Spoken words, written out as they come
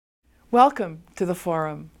Welcome to the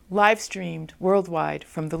Forum, live streamed worldwide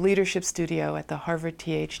from the Leadership Studio at the Harvard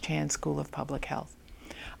T.H. Chan School of Public Health.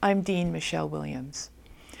 I'm Dean Michelle Williams.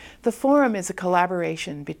 The Forum is a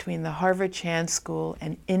collaboration between the Harvard Chan School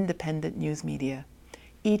and independent news media.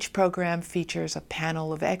 Each program features a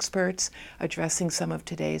panel of experts addressing some of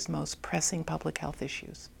today's most pressing public health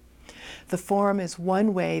issues. The Forum is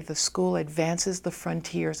one way the school advances the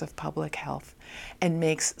frontiers of public health and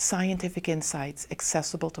makes scientific insights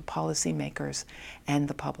accessible to policymakers and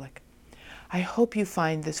the public. I hope you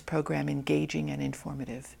find this program engaging and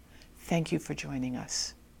informative. Thank you for joining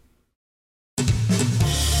us.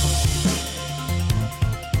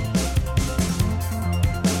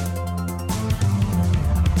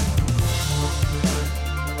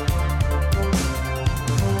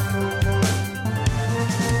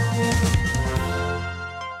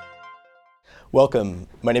 Welcome.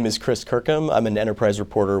 My name is Chris Kirkham. I'm an enterprise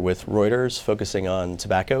reporter with Reuters focusing on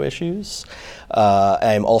tobacco issues.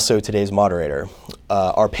 I'm also today's moderator.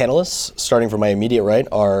 Our panelists, starting from my immediate right,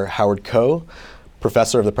 are Howard Koh,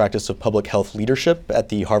 professor of the practice of public health leadership at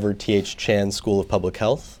the Harvard T.H. Chan School of Public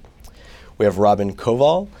Health. We have Robin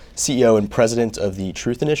Koval, CEO and president of the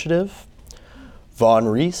Truth Initiative. Vaughn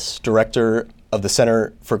Reese, director of the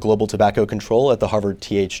Center for Global Tobacco Control at the Harvard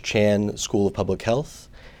T.H. Chan School of Public Health.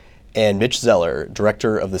 And Mitch Zeller,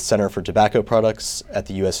 director of the Center for Tobacco Products at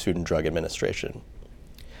the U.S. Food and Drug Administration.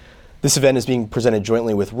 This event is being presented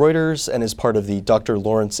jointly with Reuters and is part of the Dr.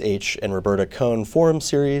 Lawrence H. and Roberta Cohn Forum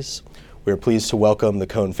series. We are pleased to welcome the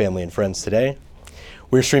Cohn family and friends today.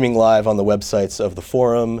 We're streaming live on the websites of the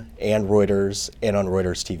Forum and Reuters and on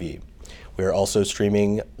Reuters TV. We are also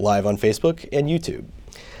streaming live on Facebook and YouTube.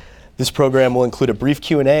 This program will include a brief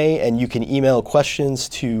Q&A, and you can email questions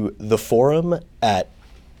to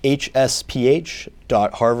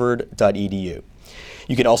theforum@hsph.harvard.edu.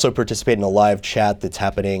 You can also participate in a live chat that's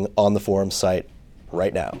happening on the Forum site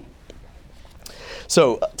right now.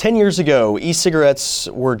 So 10 years ago, e-cigarettes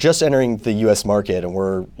were just entering the US market and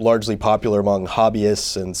were largely popular among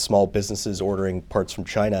hobbyists and small businesses ordering parts from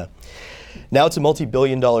China. Now it's a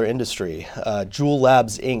multi-billion-dollar industry. Juul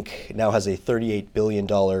Labs, Inc. now has a $38 billion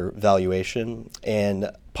valuation, and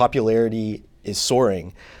popularity is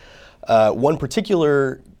soaring. One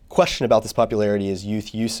particular question about this popularity is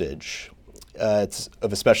youth usage. It's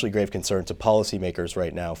of especially grave concern to policymakers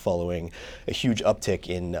right now following a huge uptick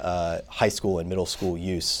in high school and middle school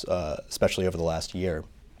use, especially over the last year.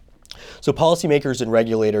 So policymakers and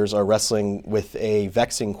regulators are wrestling with a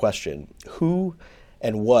vexing question. Who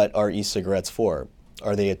and what are e-cigarettes for?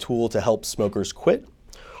 Are they a tool to help smokers quit,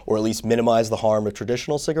 or at least minimize the harm of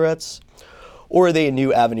traditional cigarettes? Or are they a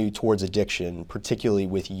new avenue towards addiction, particularly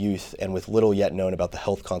with youth and with little yet known about the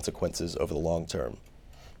health consequences over the long term?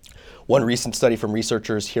 One recent study from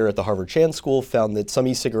researchers here at the Harvard Chan School found that some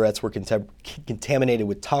e-cigarettes were contaminated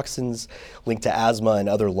with toxins linked to asthma and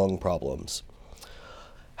other lung problems.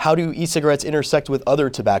 How do e-cigarettes intersect with other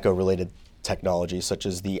tobacco-related technologies, such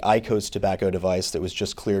as the IQOS tobacco device that was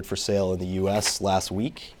just cleared for sale in the US last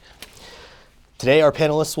week? Today, our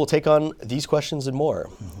panelists will take on these questions and more.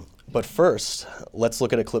 But first, let's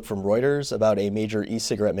look at a clip from Reuters about a major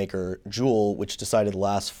e-cigarette maker, Juul, which decided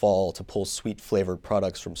last fall to pull sweet-flavored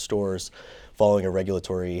products from stores following a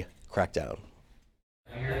regulatory crackdown.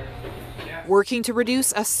 Working to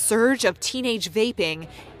reduce a surge of teenage vaping,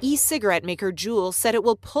 e-cigarette maker Juul said it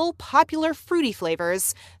will pull popular fruity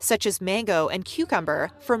flavors, such as mango and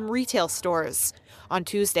cucumber, from retail stores. On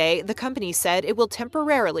Tuesday, the company said it will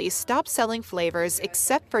temporarily stop selling flavors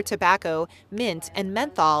except for tobacco, mint, and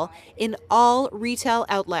menthol in all retail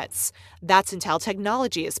outlets. That's until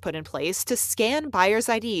technology is put in place to scan buyers'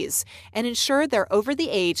 IDs and ensure they're over the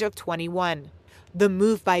age of 21. The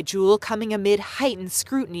move by Juul coming amid heightened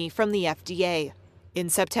scrutiny from the FDA. In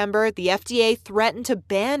September, the FDA threatened to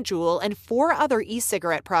ban Juul and 4 other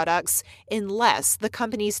e-cigarette products unless the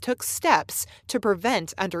companies took steps to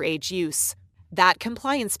prevent underage use. That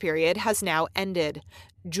compliance period has now ended.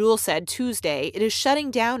 Juul said Tuesday it is shutting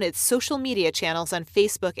down its social media channels on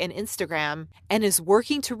Facebook and Instagram and is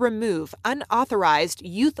working to remove unauthorized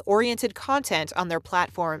youth-oriented content on their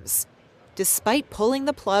platforms. Despite pulling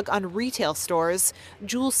the plug on retail stores,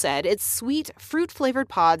 Juul said its sweet, fruit-flavored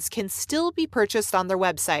pods can still be purchased on their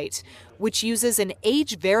website, which uses an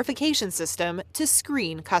age verification system to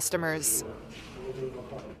screen customers.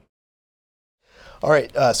 All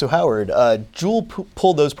right, so Howard, Juul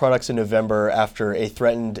pulled those products in November after a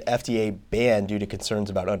threatened FDA ban due to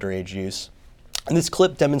concerns about underage use. And this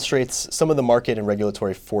clip demonstrates some of the market and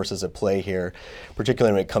regulatory forces at play here,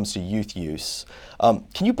 particularly when it comes to youth use.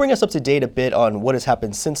 Can you bring us up to date a bit on what has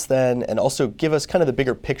happened since then, and also give us kind of the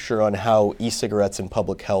bigger picture on how e-cigarettes and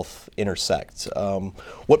public health intersect?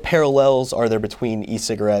 What parallels are there between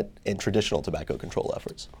e-cigarette and traditional tobacco control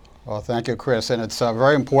efforts? Well, thank you, Chris. And it's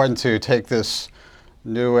very important to take this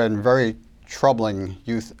new and very troubling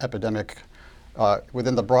youth epidemic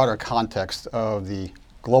within the broader context of the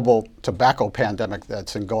global tobacco pandemic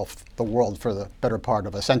that's engulfed the world for the better part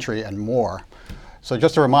of a century and more. So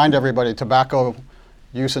just to remind everybody, tobacco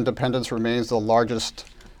use and dependence remains the largest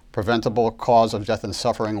preventable cause of death and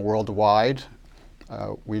suffering worldwide.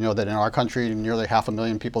 We know that in our country, nearly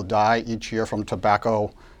 500,000 people die each year from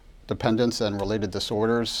tobacco dependence and related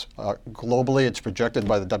disorders. Globally, it's projected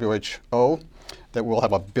by the WHO that we'll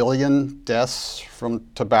have 1 billion deaths from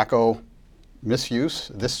tobacco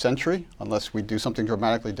misuse this century, unless we do something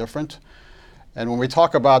dramatically different. And when we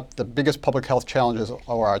talk about the biggest public health challenges of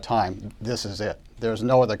our time, this is it. There's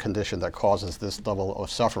no other condition that causes this level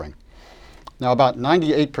of suffering. Now, about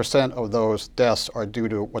 98% of those deaths are due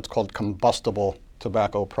to what's called combustible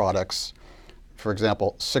tobacco products. For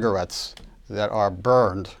example, cigarettes that are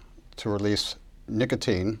burned to release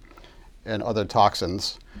nicotine and other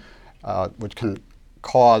toxins, which can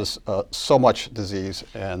cause so much disease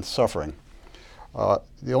and suffering.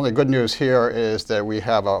 The only good news here is that we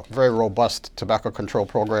have a very robust tobacco control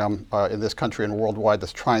program in this country and worldwide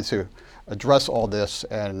that's trying to address all this.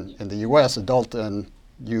 And in the US, adult and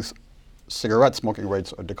youth cigarette smoking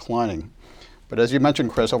rates are declining. But as you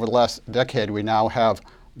mentioned, Chris, over the last decade, we now have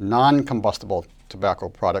non-combustible tobacco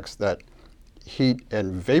products that heat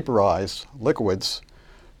and vaporize liquids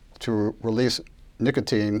to release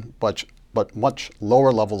nicotine, but much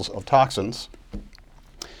lower levels of toxins.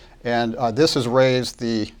 And this has raised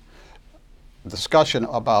the discussion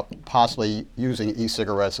about possibly using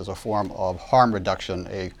e-cigarettes as a form of harm reduction,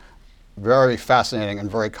 a very fascinating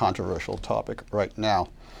and very controversial topic right now.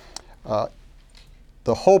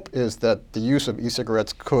 The hope is that the use of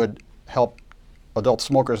e-cigarettes could help adult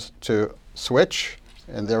smokers to switch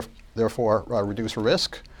and therefore reduce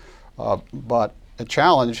risk. But a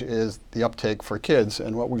challenge is the uptake for kids.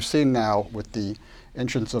 And what we've seen now with the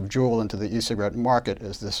entrance of Juul into the e-cigarette market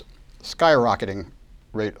is this skyrocketing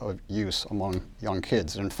rate of use among young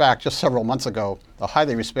kids. In fact, just several months ago, the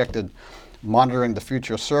highly respected Monitoring the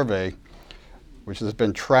Future survey, which has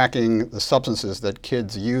been tracking the substances that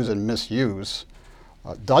kids use and misuse,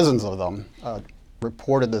 dozens of them,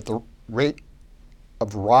 reported that the rate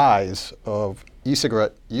of rise of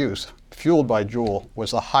e-cigarette use fueled by Juul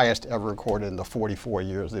was the highest ever recorded in the 44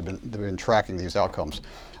 years they've been tracking these outcomes.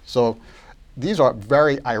 So these are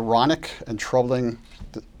very ironic and troubling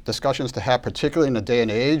discussions to have, particularly in a day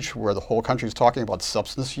and age where the whole country is talking about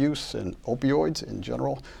substance use and opioids in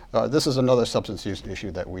general. This is another substance use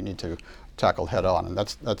issue that we need to tackle head on, and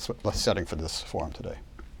that's the setting for this forum today.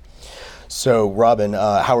 So, Robin,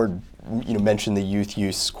 Howard, mentioned the youth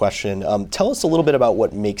use question. Tell us a little bit about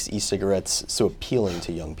what makes e-cigarettes so appealing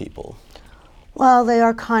to young people. Well, they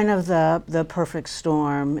are kind of the perfect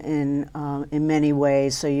storm in many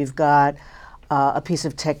ways. So you've got a piece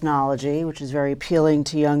of technology which is very appealing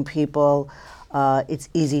to young people. It's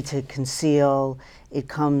easy to conceal. It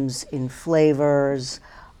comes in flavors,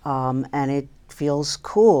 and it feels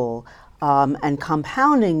cool. And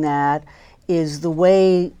compounding that is the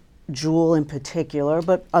way Juul in particular,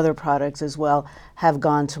 but other products as well, have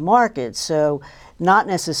gone to market. So not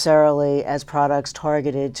necessarily as products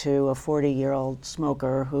targeted to a 40-year-old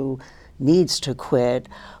smoker who needs to quit,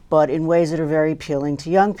 but in ways that are very appealing to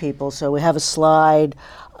young people. So we have a slide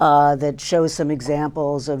that shows some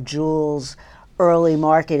examples of Juul's early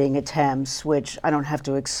marketing attempts, which I don't have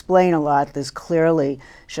to explain a lot. This clearly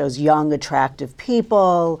shows young, attractive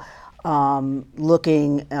people,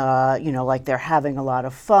 looking, like they're having a lot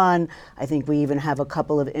of fun. I think we even have a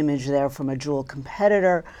couple of images there from a Juul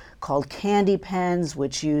competitor called Candy Pens,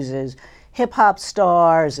 which uses hip-hop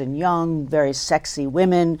stars and young, very sexy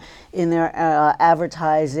women in their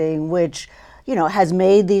advertising, which, has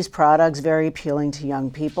made these products very appealing to young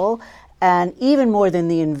people. And even more than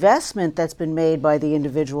the investment that's been made by the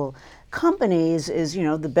individual companies is,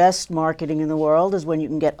 the best marketing in the world is when you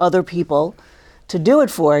can get other people to do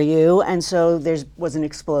it for you. And so there was an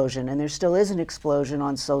explosion, and there still is an explosion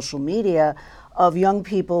on social media of young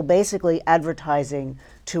people basically advertising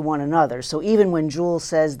to one another. So even when Juul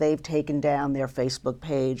says they've taken down their Facebook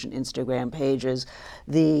page and Instagram pages,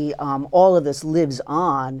 all of this lives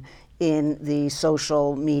on in the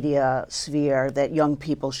social media sphere that young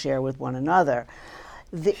people share with one another.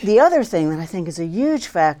 The other thing that I think is a huge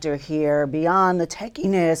factor here, beyond the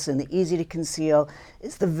techiness and the easy to conceal,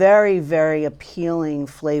 is the very, very appealing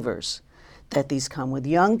flavors that these come with.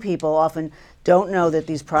 Young people often don't know that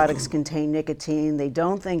these products contain nicotine. They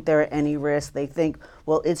don't think there are any risk. They think,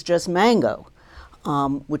 well, it's just mango,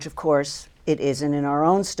 which of course it isn't. In our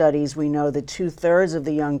own studies, we know that 2/3 of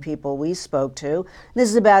the young people we spoke to, this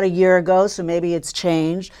is about a year ago, so maybe it's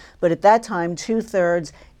changed, but at that time,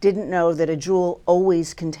 2/3 didn't know that a Juul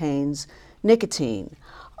always contains nicotine.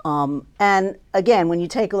 And again, when you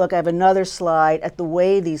take a look, I have another slide at the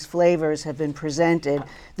way these flavors have been presented.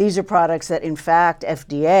 These are products that, in fact,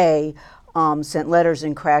 FDA sent letters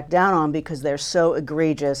and cracked down on because they're so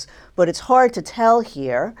egregious. But it's hard to tell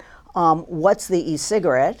here what's the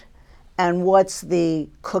e-cigarette and what's the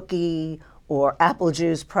cookie or apple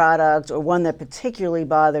juice product, or one that particularly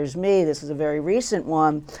bothers me, this is a very recent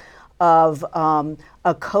one, of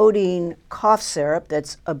a codeine cough syrup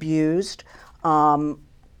that's abused by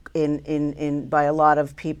a lot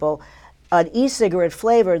of people, an e-cigarette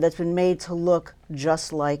flavor that's been made to look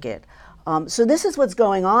just like it. So this is what's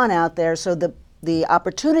going on out there. So the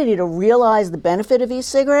opportunity to realize the benefit of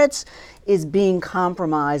e-cigarettes is being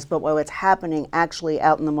compromised, but while it's happening actually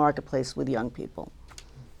out in the marketplace with young people.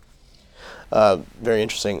 Very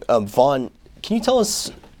interesting. Vaughn, can you tell us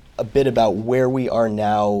a bit about where we are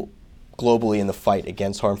now globally in the fight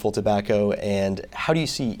against harmful tobacco, and how do you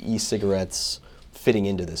see e-cigarettes fitting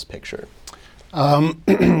into this picture?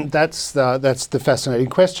 That's the fascinating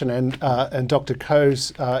question, and Dr.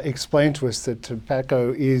 Coase explained to us that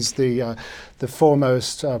tobacco is the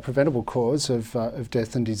foremost preventable cause of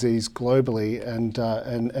death and disease globally, and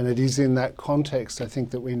it is in that context I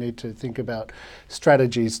think that we need to think about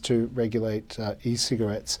strategies to regulate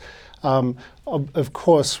e-cigarettes. Of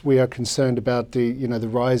course, we are concerned about the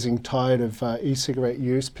rising tide of e-cigarette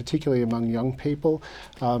use, particularly among young people.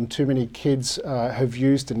 Too many kids have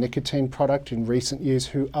used a nicotine product in recent years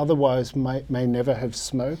who otherwise may never have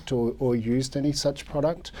smoked or used any such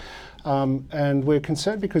product. And we're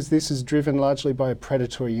concerned because this is driven largely by a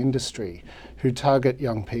predatory industry who target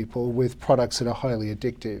young people with products that are highly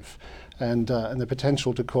addictive. And the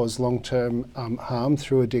potential to cause long-term harm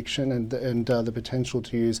through addiction and the potential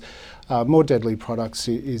to use more deadly products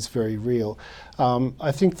is very real.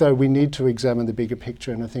 I think, though, we need to examine the bigger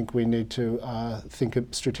picture, and I think we need to think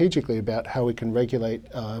strategically about how we can regulate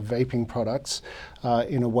vaping products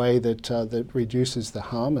in a way that reduces the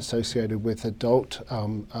harm associated with adult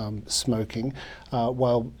smoking,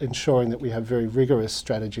 while ensuring that we have very rigorous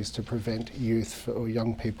strategies to prevent youth or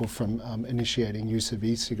young people from initiating use of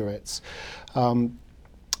e-cigarettes.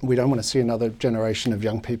 We don't want to see another generation of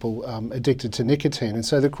young people addicted to nicotine. And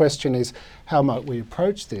so the question is, how might we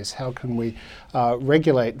approach this? How can we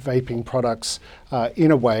regulate vaping products in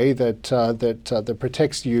a way that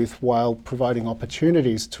protects youth while providing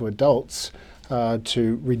opportunities to adults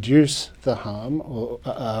to reduce the harm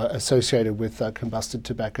associated with combusted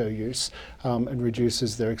tobacco use and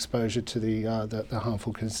reduces their exposure to the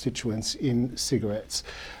harmful constituents in cigarettes.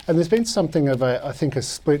 And there's been something of I think a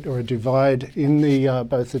split or a divide in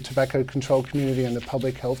both the tobacco control community and the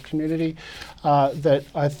public health community that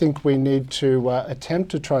I think we need to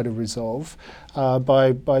attempt to try to resolve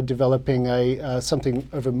by developing something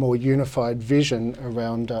of a more unified vision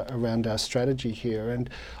around our strategy here. And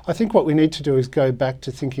I think what we need to do is go back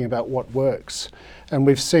to thinking about what works. And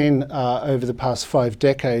we've seen over the past 5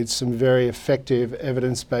 decades some very effective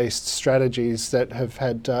evidence-based strategies that have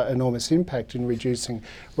had enormous impact in reducing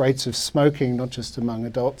rates of smoking, not just among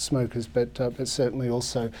adult smokers, but certainly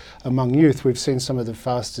also among youth. We've seen some of the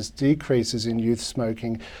fastest decreases in youth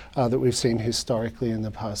smoking that we've seen historically in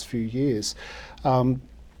the past few years.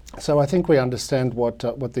 So I think we understand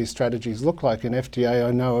what these strategies look like, and FDA,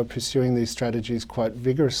 I know, are pursuing these strategies quite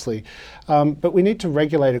vigorously. But we need to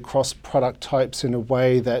regulate across product types in a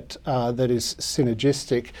way that is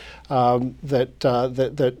synergistic,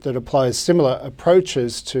 that applies similar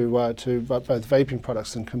approaches to both vaping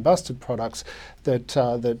products and combusted products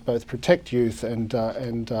that both protect youth and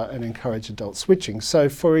encourage adult switching. So,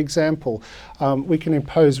 for example, we can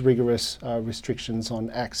impose rigorous restrictions on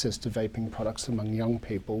access to vaping products among young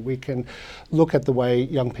people. We can look at the way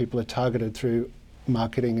young people are targeted through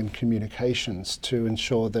marketing and communications to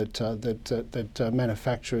ensure that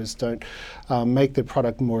manufacturers don't make their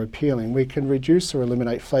product more appealing. We can reduce or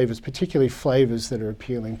eliminate flavours, particularly flavours that are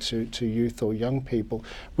appealing to youth or young people.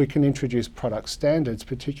 We can introduce product standards,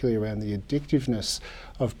 particularly around the addictiveness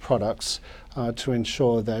of products, to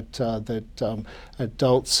ensure that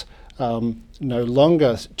adults no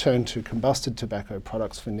longer turn to combusted tobacco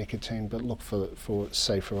products for nicotine, but look for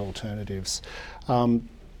safer alternatives.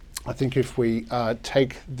 I think if we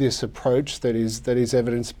take this approach that is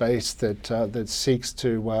evidence-based, that seeks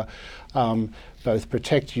to both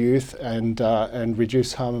protect youth and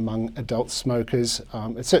reduce harm among adult smokers,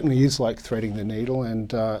 it certainly is like threading the needle,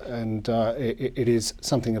 and it is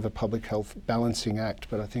something of a public health balancing act.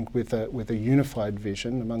 But I think with a unified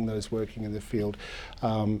vision among those working in the field,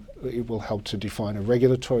 it will help to define a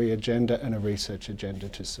regulatory agenda and a research agenda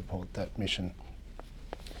to support that mission.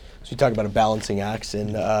 So you talk about a balancing act,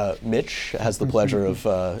 and Mitch has the pleasure of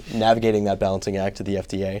navigating that balancing act to the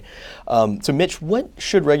FDA. So Mitch, what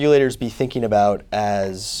should regulators be thinking about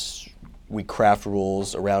as we craft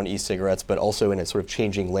rules around e-cigarettes, but also in a sort of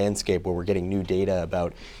changing landscape where we're getting new data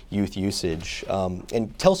about youth usage?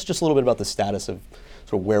 And tell us just a little bit about the status of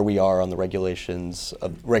sort of where we are on the regulation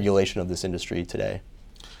of this industry today.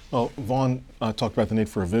 Well, Vaughn talked about the need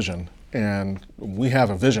for a vision, and we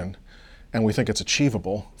have a vision. And we think it's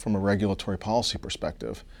achievable from a regulatory policy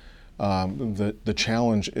perspective. The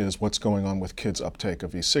challenge is what's going on with kids' uptake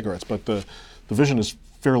of e-cigarettes, but the vision is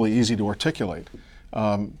fairly easy to articulate.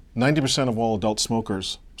 90% of all adult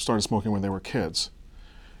smokers started smoking when they were kids.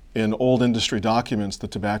 In old industry documents, the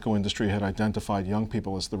tobacco industry had identified young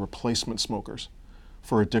people as the replacement smokers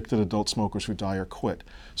for addicted adult smokers who die or quit.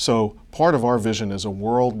 So part of our vision is a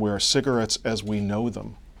world where cigarettes as we know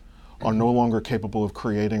them are no longer capable of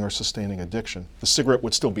creating or sustaining addiction. The cigarette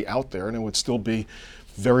would still be out there and it would still be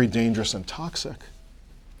very dangerous and toxic,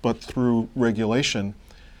 but through regulation,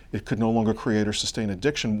 it could no longer create or sustain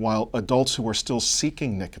addiction, while adults who are still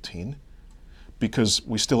seeking nicotine, because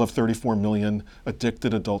we still have 34 million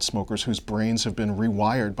addicted adult smokers whose brains have been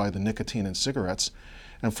rewired by the nicotine in cigarettes,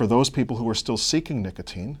 and for those people who are still seeking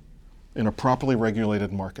nicotine in a properly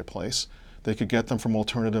regulated marketplace, they could get them from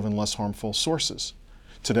alternative and less harmful sources.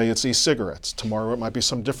 Today it's e-cigarettes. Tomorrow it might be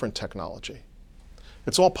some different technology.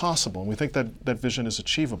 It's all possible, and we think that that vision is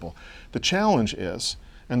achievable. The challenge is,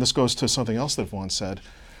 and this goes to something else that Vaughn said,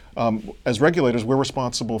 as regulators, we're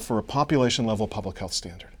responsible for a population-level public health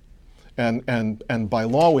standard. And by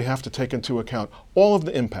law, we have to take into account all of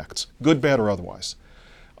the impacts, good, bad, or otherwise.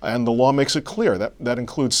 And the law makes it clear that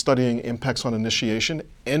includes studying impacts on initiation.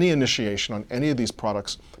 Any initiation on any of these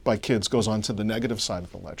products by kids goes on to the negative side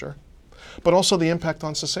of the ledger, but also the impact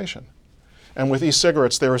on cessation. And with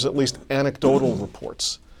e-cigarettes, there is at least anecdotal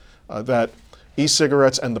reports that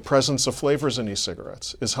e-cigarettes and the presence of flavors in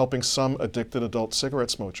e-cigarettes is helping some addicted adult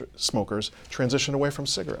cigarette smokers transition away from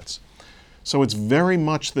cigarettes. So it's very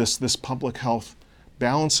much this public health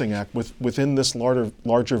balancing act within this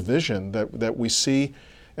larger vision that we see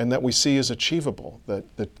and that we see is achievable. That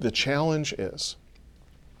the challenge is,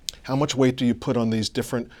 how much weight do you put on these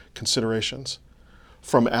different considerations?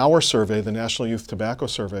 From our survey, the National Youth Tobacco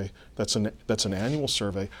Survey, that's an annual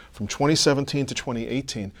survey, from 2017 to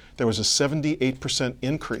 2018, there was a 78%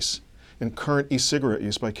 increase in current e-cigarette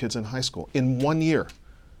use by kids in high school in 1 year.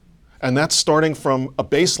 And that's starting from a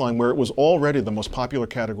baseline where it was already the most popular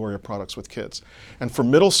category of products with kids. And for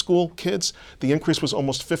middle school kids, the increase was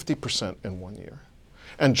almost 50% in 1 year.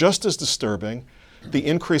 And just as disturbing, the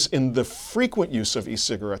increase in the frequent use of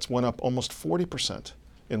e-cigarettes went up almost 40%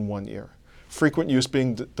 in 1 year. Frequent use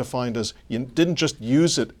being defined as you didn't just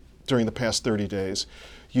use it during the past 30 days,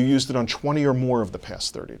 you used it on 20 or more of the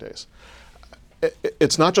past 30 days.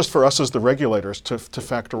 It's not just for us as the regulators to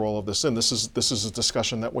factor all of this in. This is a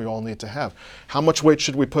discussion that we all need to have. How much weight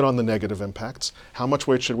should we put on the negative impacts? How much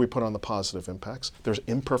weight should we put on the positive impacts? There's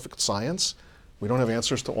imperfect science. We don't have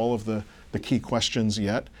answers to all of the key questions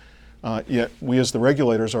yet. Yet we as the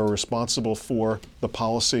regulators are responsible for the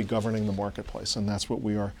policy governing the marketplace, and that's what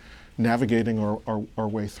we are navigating our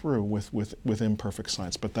way through with imperfect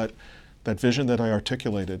science. But that vision that I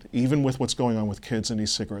articulated, even with what's going on with kids and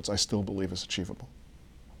e-cigarettes, I still believe is achievable.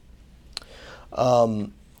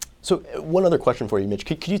 So one other question for you, Mitch.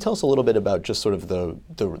 Could you tell us a little bit about just sort of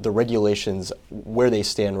the regulations, where they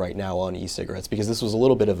stand right now on e-cigarettes? Because this was a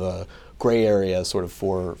little bit of a gray area sort of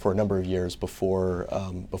for a number of years before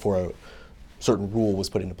a certain rule was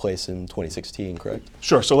put into place in 2016, correct?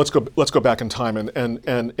 Sure. So let's go back in time, and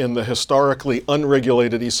in the historically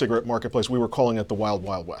unregulated e-cigarette marketplace, we were calling it the Wild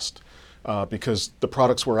Wild West. Because the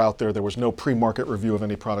products were out there was no pre-market review of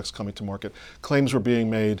any products coming to market. Claims were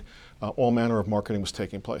being made, all manner of marketing was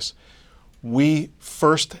taking place. We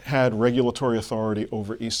first had regulatory authority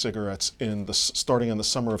over e-cigarettes starting in the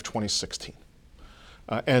summer of 2016.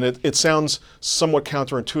 And it sounds somewhat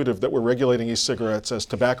counterintuitive that we're regulating e-cigarettes as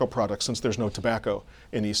tobacco products since there's no tobacco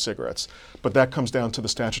in e-cigarettes. But that comes down to the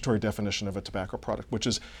statutory definition of a tobacco product, which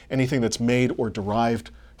is anything that's made or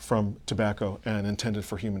derived from tobacco and intended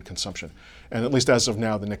for human consumption. And at least as of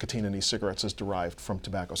now, the nicotine in e-cigarettes is derived from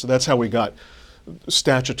tobacco. So that's how we got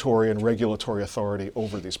statutory and regulatory authority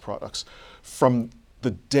over these products. From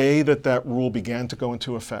the day that that rule began to go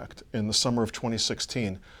into effect in the summer of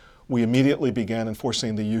 2016, we immediately began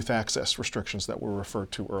enforcing the youth access restrictions that were referred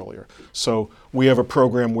to earlier. So we have a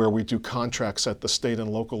program where we do contracts at the state and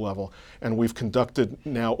local level, and we've conducted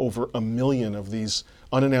now over 1 million of these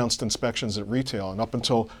unannounced inspections at retail. And up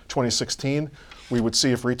until 2016, we would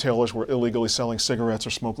see if retailers were illegally selling cigarettes or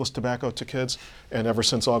smokeless tobacco to kids. And ever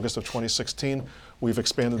since August of 2016, we've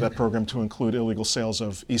expanded that program to include illegal sales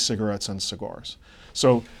of e-cigarettes and cigars.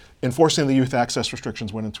 So enforcing the youth access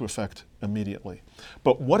restrictions went into effect immediately.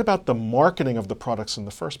 But what about the marketing of the products in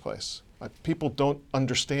the first place? People don't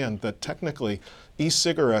understand that technically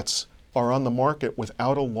e-cigarettes are on the market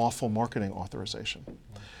without a lawful marketing authorization.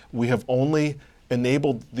 We have only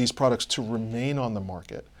enabled these products to remain on the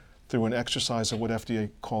market through an exercise of what FDA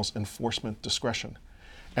calls enforcement discretion.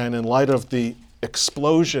 And in light of the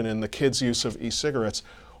explosion in the kids' use of e-cigarettes,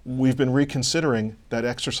 we've been reconsidering that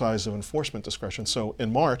exercise of enforcement discretion. So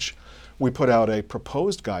in March, we put out a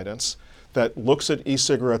proposed guidance that looks at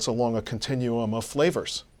e-cigarettes along a continuum of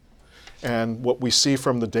flavors. And what we see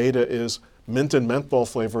from the data is mint and menthol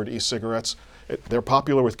flavored e-cigarettes, they're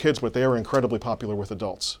popular with kids, but they are incredibly popular with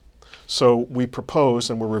adults. So we propose,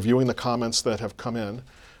 and we're reviewing the comments that have come in,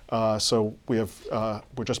 so we're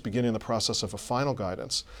just beginning the process of a final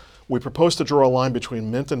guidance. We propose to draw a line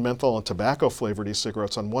between mint and menthol and tobacco flavored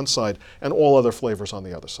e-cigarettes on one side and all other flavors on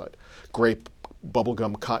the other side. Grape,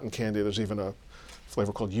 bubblegum, cotton candy, there's even a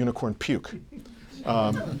flavor called unicorn puke.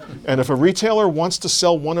 And if a retailer wants to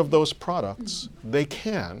sell one of those products, they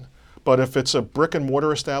can, but if it's a brick and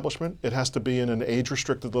mortar establishment, it has to be in an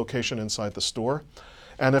age-restricted location inside the store.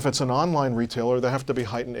 And if it's an online retailer, there have to be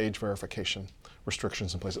heightened age verification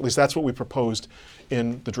restrictions in place. At least that's what we proposed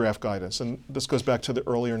in the draft guidance. And this goes back to the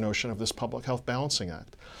earlier notion of this Public Health Balancing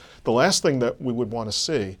Act. The last thing that we would want to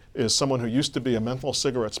see is someone who used to be a menthol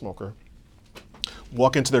cigarette smoker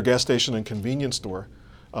walk into their gas station and convenience store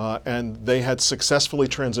and they had successfully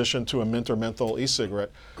transitioned to a mint or menthol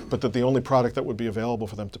e-cigarette, but that the only product that would be available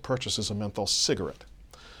for them to purchase is a menthol cigarette.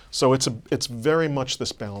 So it's very much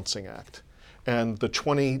this balancing act. And the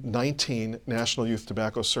 2019 National Youth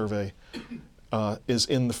Tobacco Survey is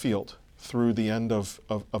in the field through the end of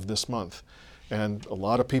this month. And a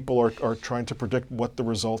lot of people are trying to predict what the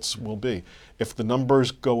results will be. If the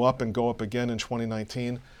numbers go up and go up again in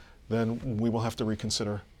 2019, then we will have to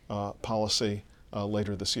reconsider policy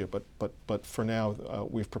later this year. But for now,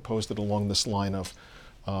 we've proposed it along this line of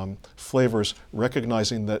flavors,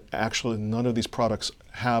 recognizing that actually none of these products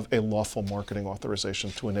have a lawful marketing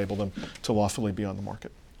authorization to enable them to lawfully be on the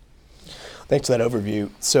market. Thanks for that overview.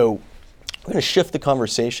 So we're going to shift the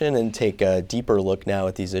conversation and take a deeper look now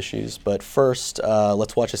at these issues. But first,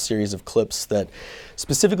 let's watch a series of clips that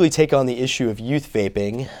specifically take on the issue of youth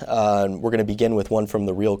vaping. We're going to begin with one from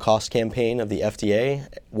the Real Cost campaign of the FDA,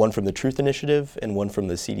 one from the Truth Initiative, and one from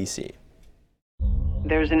the CDC.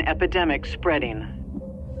 There's an epidemic spreading.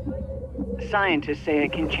 Scientists say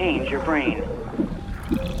it can change your brain.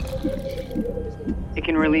 It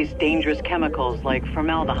can release dangerous chemicals like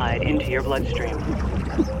formaldehyde into your bloodstream.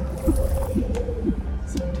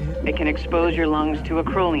 It can expose your lungs to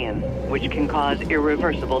acrolein, which can cause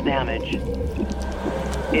irreversible damage.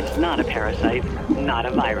 It's not a parasite, not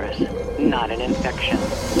a virus, not an infection.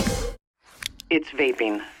 It's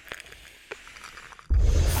vaping.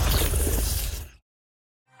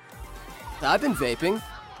 I've been vaping,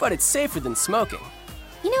 but it's safer than smoking.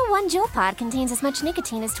 You know, one Juul pod contains as much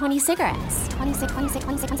nicotine as 20 cigarettes. 20 cigarettes.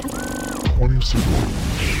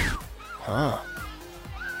 Huh.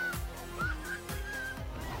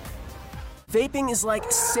 Vaping is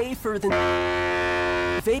like safer than...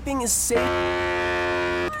 Vaping is safer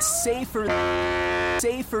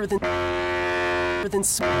than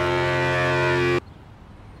smoking.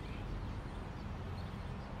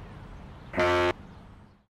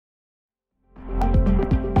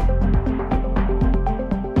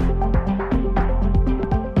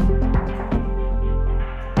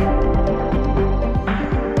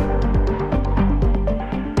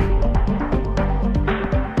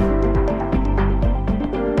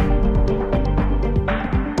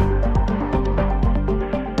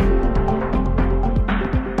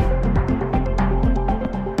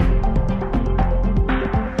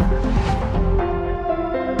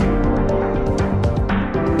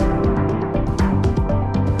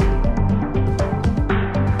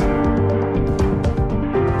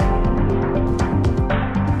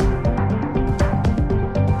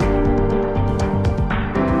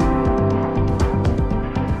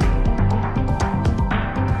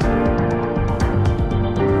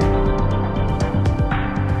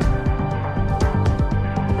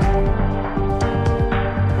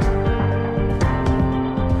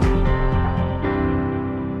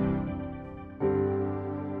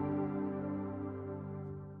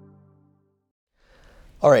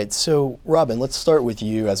 All right, so Robin, let's start with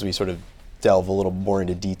you as we sort of delve a little more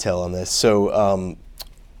into detail on this. So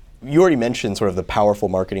you already mentioned sort of the powerful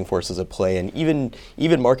marketing forces at play, and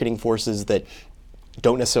even marketing forces that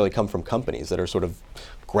don't necessarily come from companies, that are sort of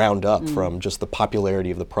ground up from just the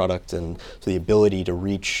popularity of the product and so the ability to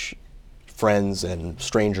reach friends and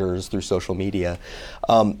strangers through social media.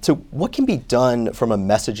 So what can be done from a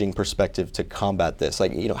messaging perspective to combat this?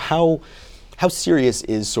 Like, how serious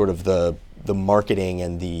is sort of the marketing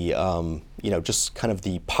and the just kind of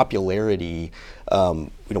the popularity? What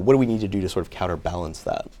do we need to do to sort of counterbalance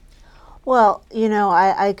that? Well,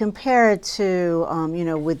 I compare it to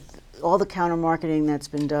with all the counter marketing that's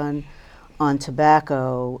been done on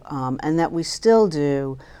tobacco, and that we still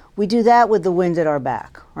do. We do that with the wind at our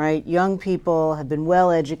back, right? Young people have been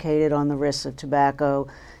well educated on the risks of tobacco.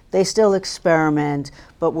 They still experiment,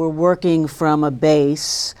 but we're working from a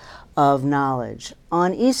base of knowledge.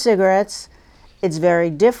 On e-cigarettes, it's very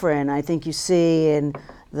different. I think you see in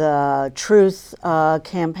the Truth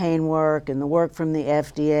campaign work and the work from the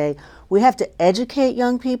FDA, we have to educate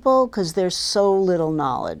young people because there's so little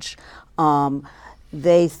knowledge.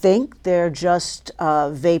 They think they're just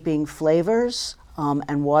vaping flavors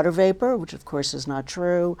and water vapor, which of course is not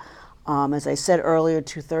true. As I said earlier,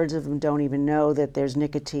 2/3 of them don't even know that there's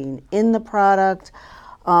nicotine in the product.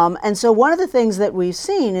 And so one of the things that we've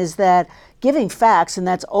seen is that giving facts, and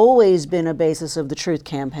that's always been a basis of the Truth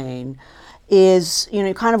campaign, is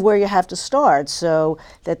kind of where you have to start, so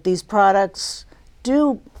that these products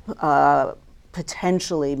do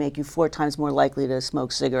potentially make you 4 times more likely to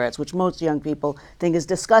smoke cigarettes, which most young people think is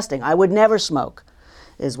disgusting. I would never smoke,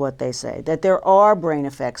 is what they say. That there are brain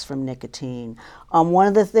effects from nicotine. One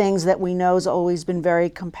of the things that we know has always been very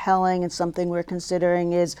compelling and something we're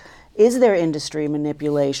considering is there industry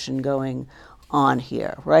manipulation going on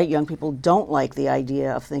here, right? Young people don't like the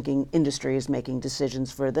idea of thinking industry is making decisions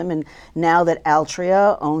for them. And now that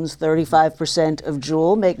Altria owns 35% of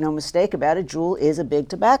Juul, make no mistake about it, Juul is a big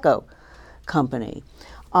tobacco company.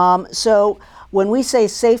 So when we say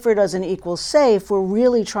safer doesn't equal safe, we're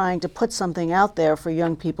really trying to put something out there for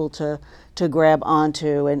young people to grab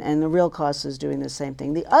onto, and the real cost is doing the same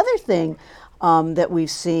thing. The other thing that we've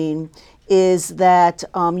seen is that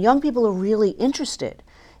young people are really interested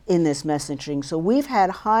in this messaging. So we've had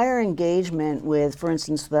higher engagement with, for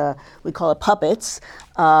instance, we call it puppets,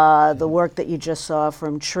 the work that you just saw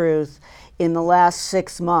from Truth in the last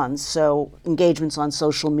 6 months, so engagements on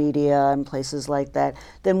social media and places like that,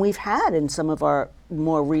 than we've had in some of our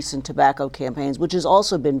more recent tobacco campaigns, which has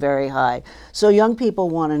also been very high. So young people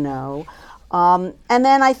want to know. And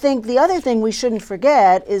then I think the other thing we shouldn't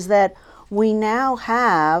forget is that we now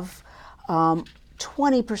have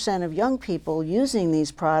 20% of young people using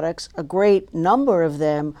these products. A great number of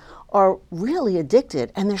them are really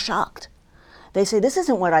addicted, and they're shocked. They say, this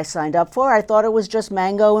isn't what I signed up for. I thought it was just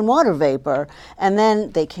mango and water vapor. And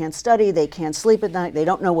then they can't study, they can't sleep at night, they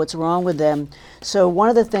don't know what's wrong with them. So one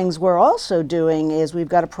of the things we're also doing is we've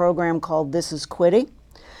got a program called This Is Quitting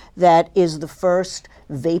that is the first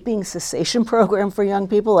vaping cessation program for young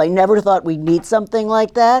people. I never thought we'd need something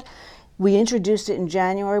like that. We introduced it in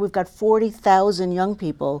January. We've got 40,000 young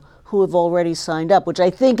people who have already signed up, which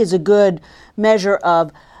I think is a good measure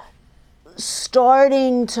of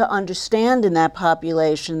starting to understand in that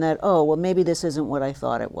population that, oh, well, maybe this isn't what I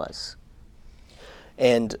thought it was.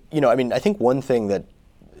 And, I think one thing that,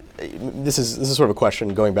 this is sort of a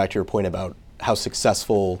question going back to your point about how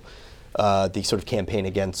successful the sort of campaign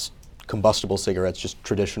against combustible cigarettes, just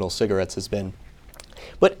traditional cigarettes, has been.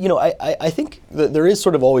 But, I think that there is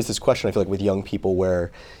sort of always this question, I feel like, with young people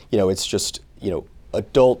where, it's just,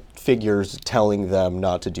 adult figures telling them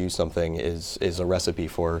not to do something is a recipe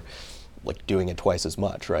for like doing it twice as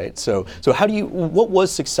much, right? So what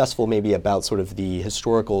was successful maybe about sort of the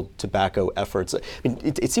historical tobacco efforts? I mean,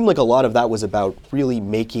 it seemed like a lot of that was about really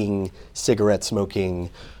making cigarette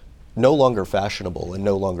smoking no longer fashionable and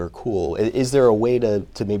no longer cool. Is there a way to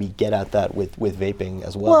maybe get at that with vaping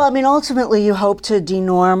as well? Well, ultimately you hope to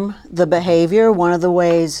denorm the behavior. One of the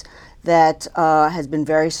ways that has been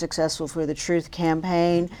very successful for the Truth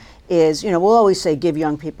campaign is, we'll always say give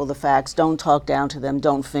young people the facts, don't talk down to them,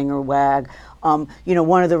 don't finger wag.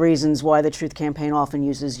 One of the reasons why the Truth campaign often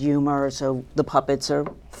uses humor, so the puppets are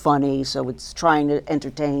funny, so it's trying to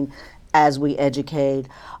entertain as we educate.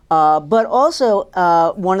 But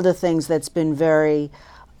also, one of the things that's been very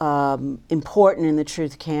important in the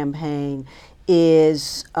Truth campaign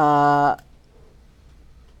is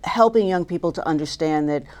helping young people to understand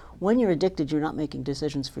that when you're addicted, you're not making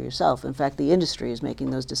decisions for yourself. In fact, the industry is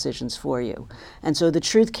making those decisions for you. And so the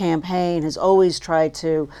Truth campaign has always tried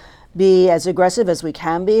to be as aggressive as we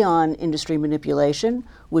can be on industry manipulation,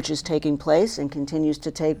 which is taking place and continues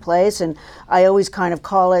to take place. And I always kind of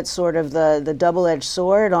call it sort of the double-edged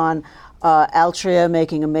sword on Altria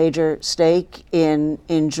making a major stake in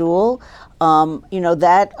Juul.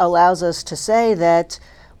 That allows us to say that,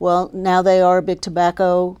 well, now they are a big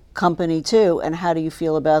tobacco company too. And how do you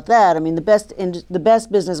feel about that? I mean, the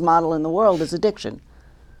best business model in the world is addiction.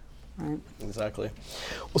 Right. Exactly.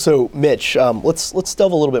 Well, so Mitch, let's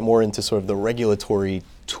delve a little bit more into sort of the regulatory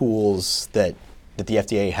tools that the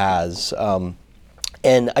FDA has.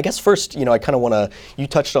 And I guess first, I kind of want to, you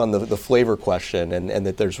touched on the flavor question and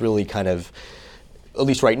that there's really kind of, at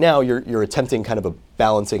least right now, you're attempting kind of a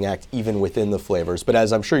balancing act even within the flavors. But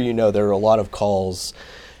as I'm sure you know, there are a lot of calls,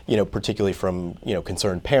 particularly from,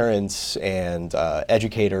 concerned parents and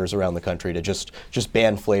educators around the country to just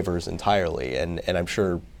ban flavors entirely. And I'm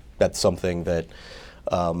sure that's something that,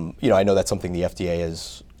 I know that's something the FDA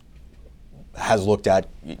has looked at.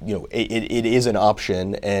 It is an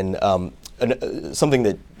option, and something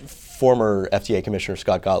that former FDA Commissioner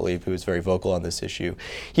Scott Gottlieb, who is very vocal on this issue,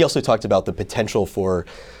 he also talked about the potential for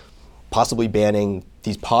possibly banning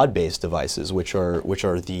these pod-based devices, which are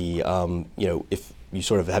the if you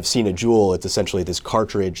sort of have seen a Juul, it's essentially this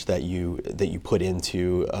cartridge that you put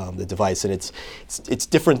into the device, and it's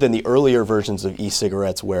different than the earlier versions of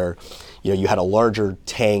e-cigarettes where you had a larger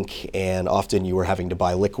tank and often you were having to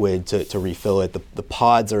buy liquid to refill it. The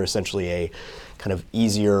pods are essentially a kind of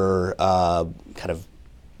easier, kind of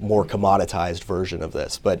more commoditized version of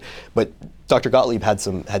this. But Dr. Gottlieb had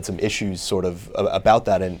some issues sort of about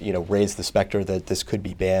that, and raised the specter that this could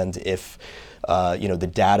be banned if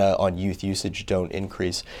the data on youth usage don't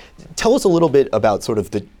increase. Tell us a little bit about sort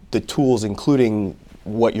of the tools, including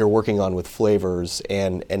what you're working on with flavors,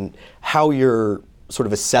 and how you're sort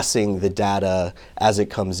of assessing the data as it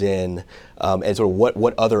comes in, and sort of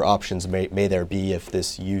what other options may there be if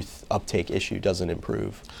this youth uptake issue doesn't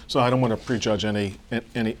improve. So I don't want to prejudge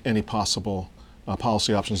any possible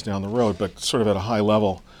policy options down the road, but sort of at a high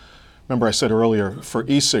level. Remember I said earlier, for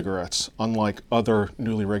e-cigarettes, unlike other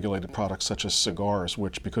newly regulated products such as cigars,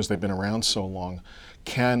 which because they've been around so long,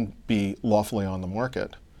 can be lawfully on the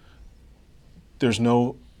market, there's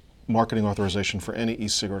no marketing authorization for any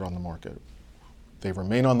e-cigarette on the market. They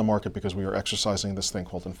remain on the market because we are exercising this thing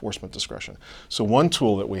called enforcement discretion. So one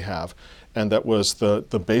tool that we have, and that was the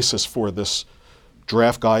basis for this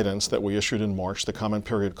draft guidance that we issued in March, the comment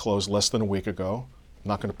period closed less than a week ago. I'm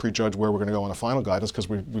not going to prejudge where we're going to go on a final guidance because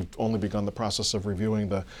we've only begun the process of reviewing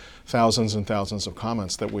the thousands and thousands of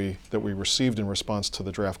comments that we received in response to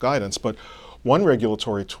the draft guidance. But one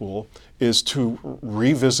regulatory tool is to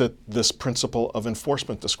revisit this principle of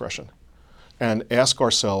enforcement discretion and ask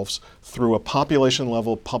ourselves, through a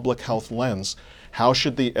population-level public health lens, how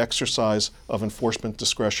should the exercise of enforcement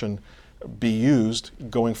discretion be used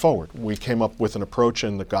going forward? We came up with an approach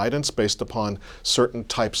in the guidance based upon certain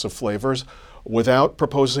types of flavors without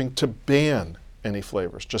proposing to ban any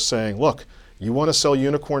flavors, just saying, look, you want to sell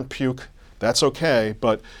unicorn puke, that's okay,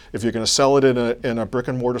 but if you're going to sell it in a brick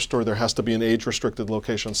and mortar store, there has to be an age-restricted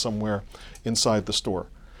location somewhere inside the store.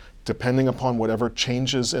 Depending upon whatever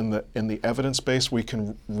changes in the evidence base, we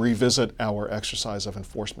can revisit our exercise of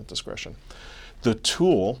enforcement discretion. The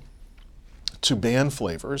tool to ban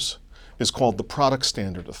flavors is called the Product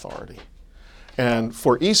Standard Authority. And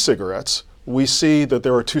for e-cigarettes, we see that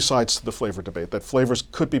there are two sides to the flavor debate, that flavors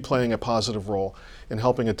could be playing a positive role in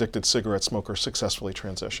helping addicted cigarette smokers successfully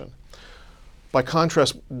transition. By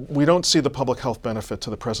contrast, we don't see the public health benefit to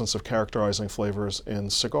the presence of characterizing flavors in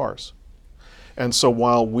cigars. And so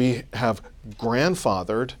while we have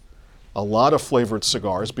grandfathered a lot of flavored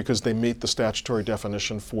cigars because they meet the statutory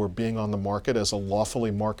definition for being on the market as a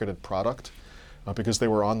lawfully marketed product, because they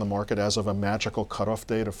were on the market as of a magical cutoff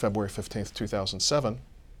date of February 15th, 2007,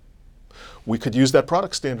 we could use that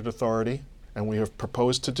Product Standard Authority, and we have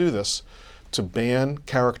proposed to do this, to ban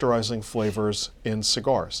characterizing flavors in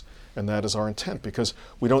cigars. And that is our intent because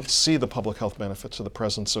we don't see the public health benefits of the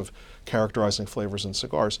presence of characterizing flavors in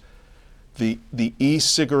cigars. The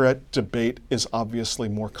e-cigarette debate is obviously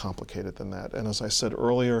more complicated than that. And as I said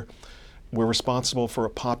earlier, we're responsible for a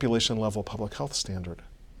population-level public health standard.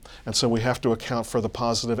 And so we have to account for the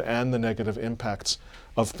positive and the negative impacts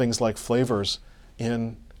of things like flavors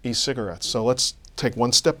in e-cigarettes. So let's take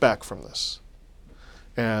one step back from this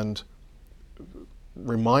and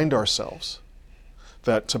remind ourselves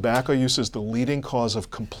that tobacco use is the leading cause of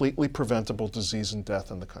completely preventable disease and death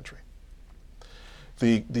in the country.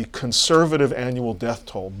 The conservative annual death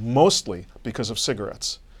toll, mostly because of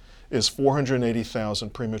cigarettes, is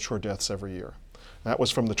 480,000 premature deaths every year. That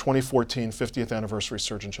was from the 2014 50th anniversary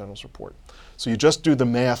Surgeon General's report. So you just do the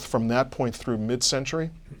math from that point through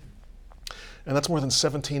mid-century, and that's more than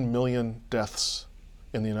 17 million deaths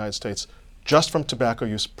in the United States just from tobacco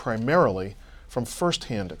use, primarily from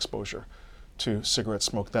first-hand exposure to cigarette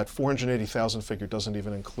smoke. That 480,000 figure doesn't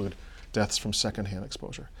even include deaths from second-hand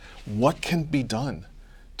exposure. What can be done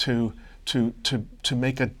to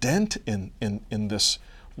make a dent in this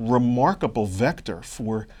remarkable vector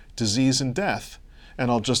for disease and death? And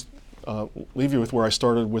I'll just leave you with where I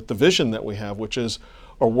started with the vision that we have, which is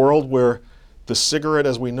a world where the cigarette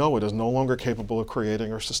as we know it is no longer capable of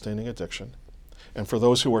creating or sustaining addiction. And for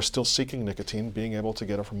those who are still seeking nicotine, being able to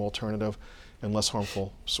get it from alternative and less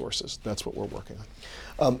harmful sources. That's what we're working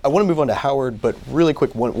on. I want to move on to Howard, but really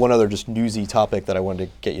quick, one other just newsy topic that I wanted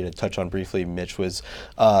to get you to touch on briefly, Mitch, was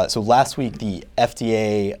so last week the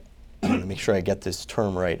FDA, I want to make sure I get this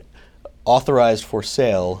term right, authorized for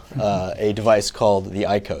sale a device called the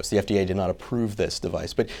IQOS. The FDA did not approve this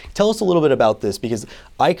device, but tell us a little bit about this, because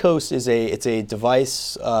IQOS is a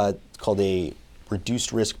device called a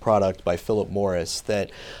reduced risk product by Philip Morris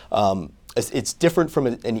that it's different from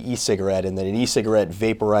an e-cigarette in that an e-cigarette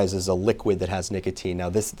vaporizes a liquid that has nicotine. Now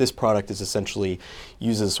this product is essentially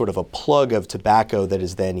uses sort of a plug of tobacco that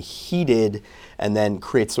is then heated and then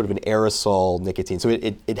creates sort of an aerosol nicotine. So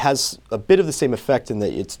it has a bit of the same effect in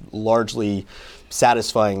that it's largely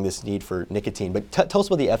satisfying this need for nicotine. But tell us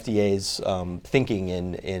about the FDA's thinking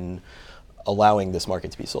in allowing this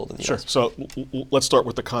market to be sold in the US. Sure. So let's start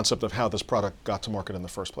with the concept of how this product got to market in the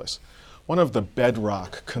first place. One of the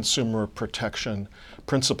bedrock consumer protection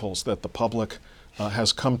principles that the public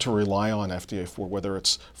has come to rely on FDA for, whether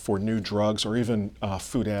it's for new drugs or even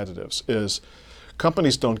food additives, is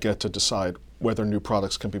companies don't get to decide whether new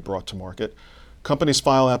products can be brought to market. Companies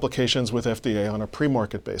file applications with FDA on a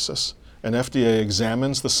pre-market basis, and FDA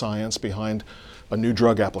examines the science behind a new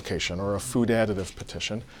drug application or a food additive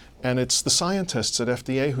petition, and it's the scientists at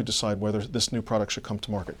FDA who decide whether this new product should come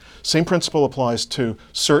to market. Same principle applies to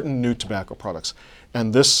certain new tobacco products.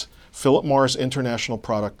 And this Philip Morris International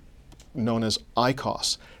product, known as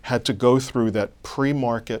IQOS, had to go through that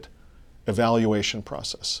pre-market evaluation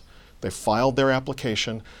process. They filed their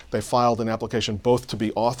application. They filed an application both to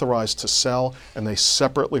be authorized to sell, and they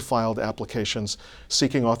separately filed applications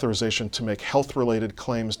seeking authorization to make health-related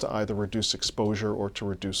claims to either reduce exposure or to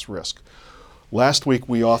reduce risk. Last week,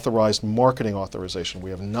 we authorized marketing authorization. We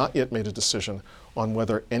have not yet made a decision on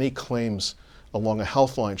whether any claims along a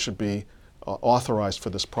health line should be authorized for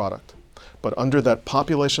this product. But under that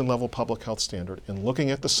population-level public health standard, in looking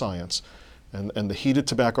at the science, and the heated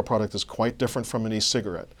tobacco product is quite different from an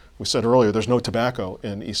e-cigarette. We said earlier there's no tobacco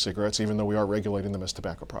in e-cigarettes, even though we are regulating them as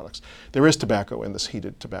tobacco products. There is tobacco in this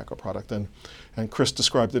heated tobacco product, and Chris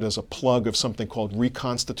described it as a plug of something called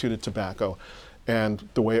reconstituted tobacco. And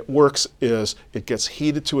the way it works is it gets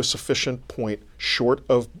heated to a sufficient point short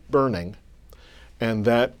of burning, and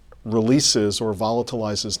that releases or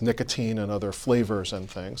volatilizes nicotine and other flavors and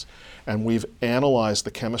things. And we've analyzed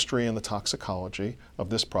the chemistry and the toxicology of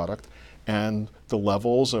this product and the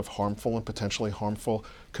levels of harmful and potentially harmful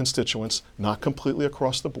constituents, not completely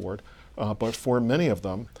across the board, but for many of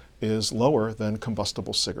them is lower than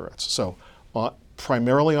combustible cigarettes. So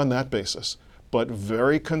primarily on that basis, but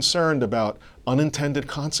very concerned about unintended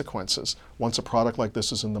consequences once a product like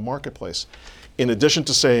this is in the marketplace. In addition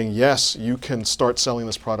to saying, yes, you can start selling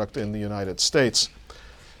this product in the United States,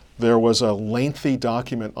 there was a lengthy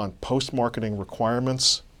document on post-marketing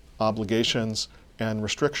requirements, obligations, and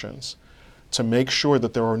restrictions to make sure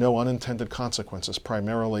that there are no unintended consequences,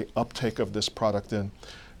 primarily uptake of this product in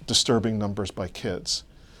disturbing numbers by kids.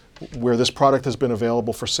 Where this product has been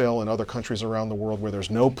available for sale in other countries around the world where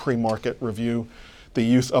there's no pre-market review, the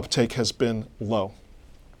youth uptake has been low.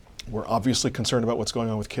 We're obviously concerned about what's going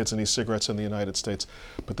on with kids and e-cigarettes in the United States,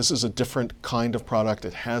 but this is a different kind of product.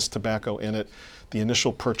 It has tobacco in it. The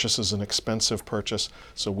initial purchase is an expensive purchase,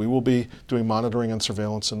 so we will be doing monitoring and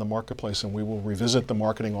surveillance in the marketplace, and we will revisit the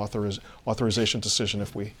marketing authorization decision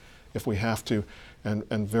if we have to.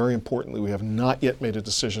 And very importantly, we have not yet made a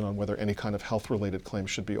decision on whether any kind of health-related claim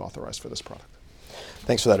should be authorized for this product.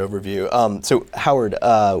 Thanks for that overview. So Howard,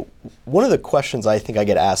 one of the questions I think I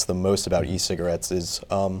get asked the most about e-cigarettes is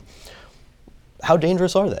how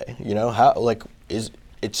dangerous are they? You know,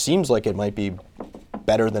 it seems like it might be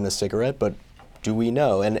better than a cigarette, but do we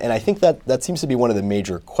know? And I think that seems to be one of the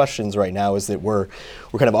major questions right now, is that we're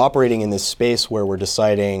kind of operating in this space where we're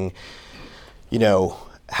deciding, you know,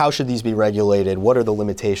 how should these be regulated? What are the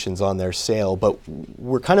limitations on their sale? But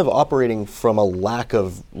we're kind of operating from a lack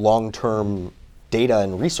of long-term data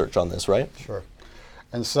and research on this, right? Sure.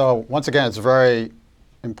 And so once again, it's very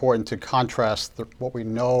important to contrast what we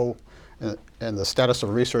know and the status of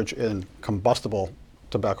research in combustible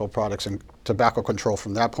tobacco products and tobacco control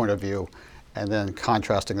from that point of view, and then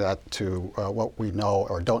contrasting that to what we know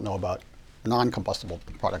or don't know about non-combustible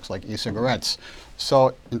products like e-cigarettes.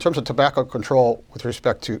 So in terms of tobacco control with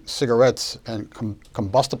respect to cigarettes and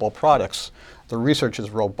combustible products, the research is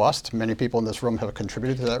robust. Many people in this room have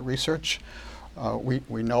contributed to that research.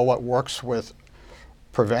 We know what works with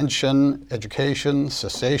prevention, education,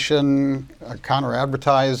 cessation,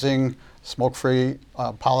 counter-advertising, smoke-free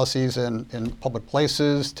policies in public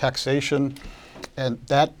places, taxation, and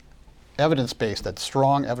that evidence base, that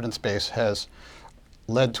strong evidence base, has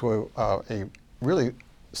led to a really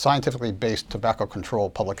scientifically based tobacco control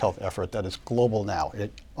public health effort that is global now.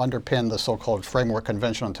 It underpinned the so-called Framework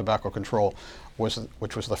Convention on Tobacco Control,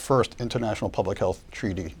 which was the first international public health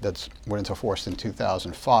treaty that went into force in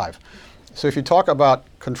 2005. So if you talk about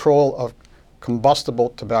control of combustible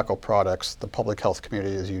tobacco products, the public health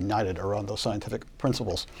community is united around those scientific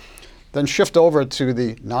principles. Then shift over to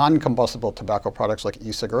the non-combustible tobacco products like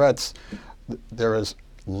e-cigarettes. There is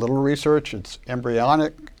little research, it's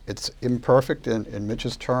embryonic, it's imperfect in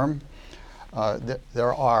Mitch's term.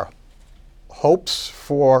 There are hopes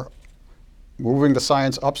for moving the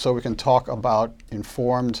science up so we can talk about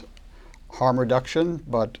informed harm reduction,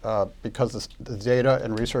 but because the data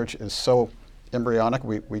and research is so embryonic,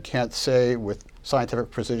 we can't say with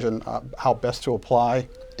scientific precision how best to apply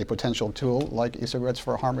a potential tool like e-cigarettes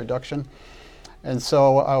for harm reduction. And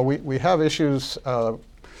so we have issues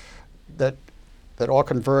that all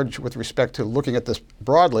converge with respect to looking at this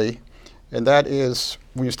broadly, and that is,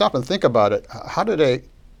 when you stop and think about it, how did a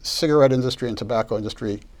cigarette industry and tobacco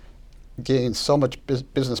industry gain so much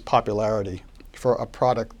business popularity for a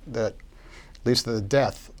product that leads to the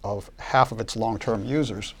death of half of its long-term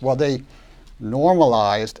users? Well, they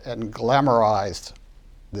normalized and glamorized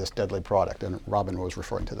this deadly product, and Robin was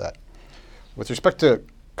referring to that. With respect to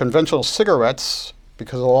conventional cigarettes,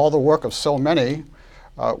 because of all the work of so many,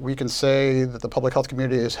 we can say that the public health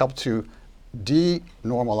community has helped to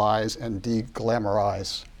de-normalize and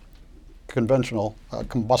de-glamorize conventional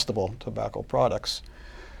combustible tobacco products.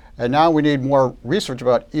 And now we need more research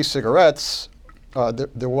about e-cigarettes.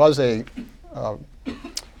 There was a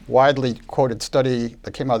widely quoted study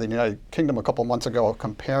that came out of the United Kingdom a couple months ago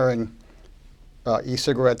comparing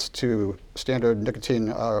e-cigarettes to standard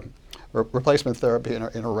nicotine replacement therapy in a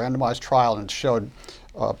randomized trial, and it showed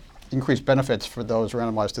increased benefits for those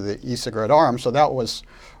randomized to the e-cigarette arm. So that was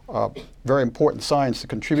very important science that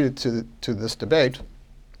contributed to this debate.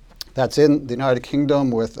 That's in the United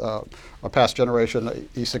Kingdom with a past generation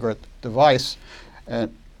e-cigarette device.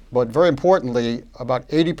 But very importantly, about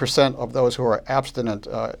 80% of those who are abstinent,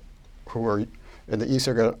 who are in the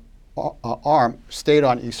e-cigarette arm, stayed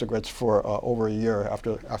on e-cigarettes for over a year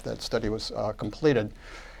after that study was completed.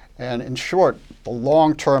 And in short, the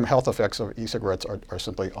long-term health effects of e-cigarettes are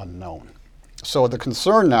simply unknown. So the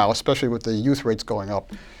concern now, especially with the youth rates going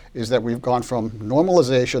up, is that we've gone from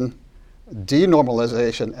normalization,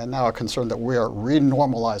 denormalization, and now a concern that we are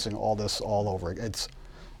renormalizing all this all over again.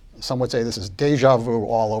 Some would say this is deja vu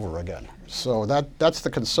all over again. So that's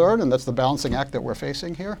the concern, and that's the balancing act that we're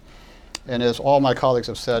facing here. And as all my colleagues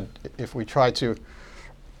have said, if we try to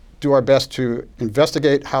do our best to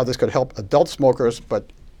investigate how this could help adult smokers, but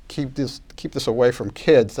keep this away from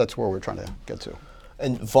kids, that's where we're trying to get to.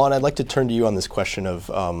 And Vaughn, I'd like to turn to you on this question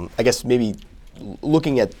of, I guess maybe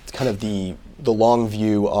looking at kind of the long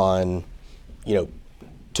view on,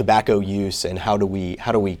 tobacco use and how do we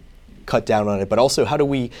cut down on it, but also how do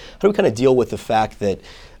we kind of deal with the fact that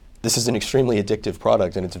this is an extremely addictive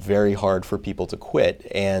product and it's very hard for people to quit.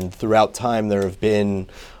 And throughout time, there have been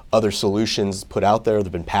other solutions put out there. There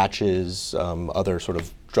have been patches, other sort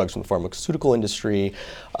of drugs from the pharmaceutical industry.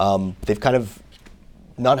 They've kind of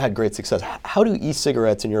not had great success. How do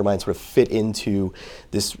e-cigarettes, in your mind, sort of fit into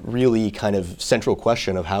this really kind of central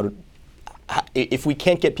question of if we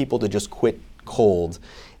can't get people to just quit cold,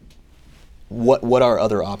 what are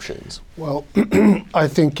other options? Well, I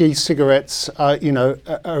think e-cigarettes are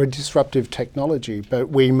a disruptive technology, but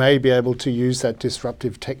we may be able to use that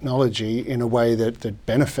disruptive technology in a way that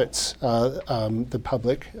benefits the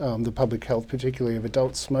public health, particularly of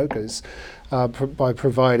adult smokers, by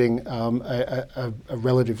providing a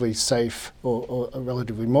relatively safe or a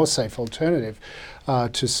relatively more safe alternative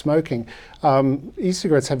to smoking.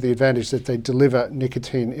 E-cigarettes have the advantage that they deliver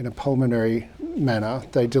nicotine in a pulmonary manner.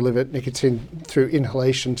 They deliver nicotine through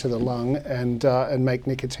inhalation to the lung and make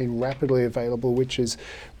nicotine rapidly available, which is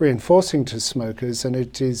reinforcing to smokers, and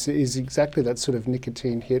it is exactly that sort of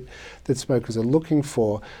nicotine hit that smokers are looking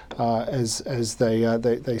for as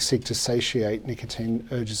they seek to satiate nicotine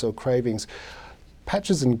urges or cravings.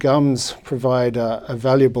 Patches and gums provide a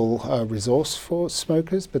valuable resource for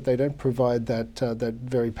smokers, but they don't provide that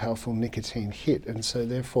very powerful nicotine hit, and so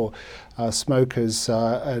therefore smokers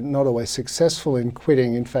are not always successful in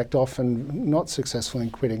quitting, in fact often not successful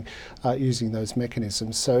in quitting using those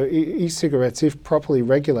mechanisms. So e-cigarettes, if properly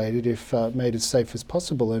regulated, if made as safe as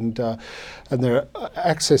possible, and their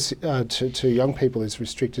access to young people is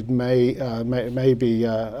restricted, may be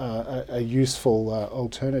a useful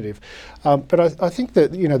alternative. But I think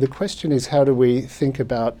that the question is, how do we think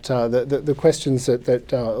about the questions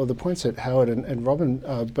that or the points that Howard and Robin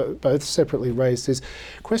both separately raised is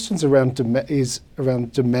questions around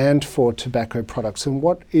demand for tobacco products, and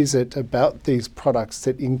what is it about these products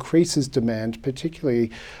that increases demand,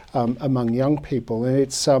 particularly among young people. And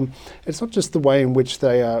it's not just the way in which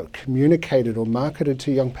they are communicated or marketed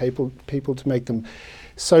to young people to make them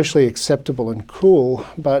socially acceptable and cool,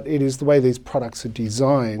 but it is the way these products are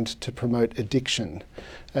designed to promote addiction.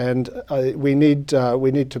 And we need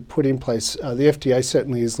to put in place, the FDA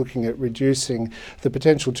certainly is looking at reducing the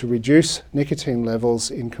potential to reduce nicotine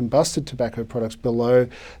levels in combusted tobacco products below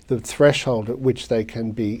the threshold at which they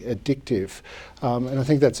can be addictive. And I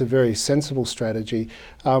think that's a very sensible strategy.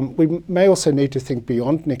 We may also need to think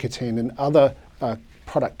beyond nicotine and other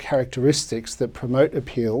product characteristics that promote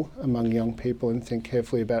appeal among young people and think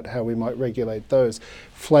carefully about how we might regulate those.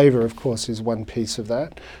 Flavour, of course, is one piece of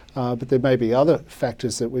that, but there may be other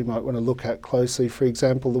factors that we might want to look at closely. For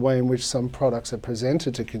example, the way in which some products are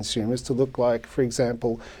presented to consumers to look like, for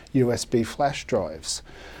example, USB flash drives.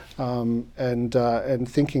 And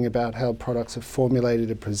thinking about how products are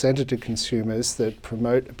formulated and presented to consumers that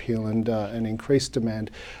promote appeal and increase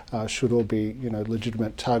demand should all be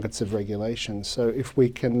legitimate targets of regulation. So if we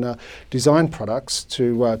can design products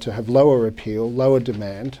to have lower appeal, lower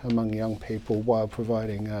demand among young people while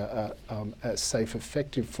providing a safe,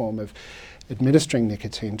 effective form of administering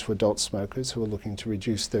nicotine to adult smokers who are looking to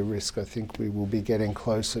reduce their risk, I think we will be getting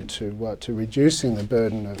closer to reducing the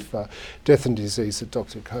burden of death and disease that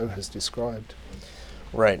Dr. Koh has described.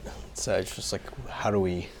 Right. So it's just like, how do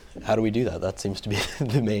we do that? That seems to be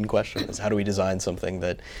the main question: is how do we design something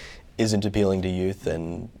that isn't appealing to youth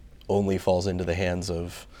and only falls into the hands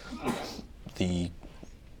of the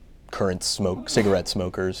current cigarette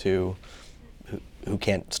smokers who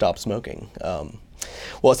can't stop smoking.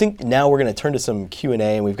 Well, I think now we're going to turn to some Q&A,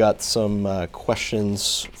 and we've got some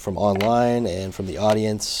questions from online and from the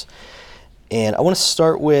audience. And I want to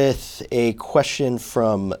start with a question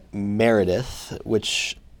from Meredith,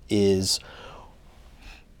 which is,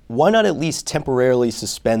 why not at least temporarily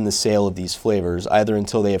suspend the sale of these flavors, either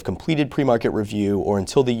until they have completed pre-market review or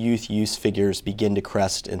until the youth use figures begin to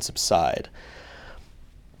crest and subside?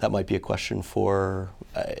 That might be a question for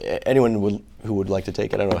anyone who would like to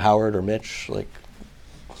take it. I don't know, Howard or Mitch,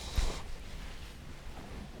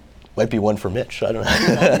 might be one for Mitch. I don't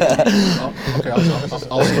know. Okay, I'll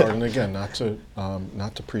start. And again, not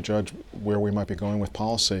to prejudge where we might be going with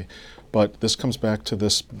policy, but this comes back to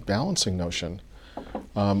this balancing notion.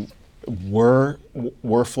 Were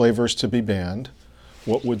flavors to be banned,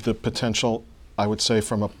 what would the potential, I would say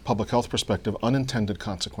from a public health perspective, unintended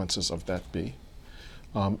consequences of that be?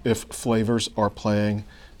 If flavors are playing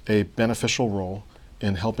a beneficial role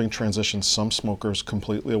in helping transition some smokers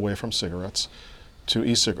completely away from cigarettes to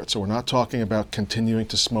e-cigarettes. So we're not talking about continuing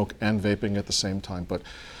to smoke and vaping at the same time, but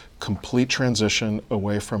complete transition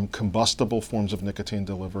away from combustible forms of nicotine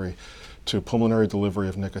delivery to pulmonary delivery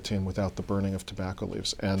of nicotine without the burning of tobacco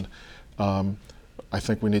leaves. And I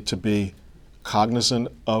think we need to be cognizant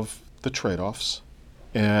of the trade-offs,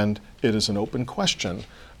 and it is an open question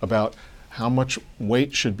about how much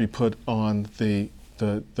weight should be put on the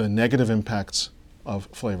negative impacts of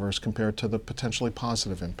flavors compared to the potentially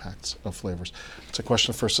positive impacts of flavors. It's a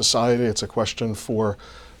question for society. It's a question for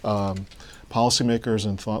policymakers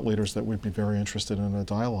and thought leaders that we'd be very interested in a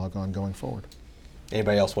dialogue on going forward.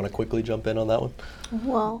 Anybody else want to quickly jump in on that one?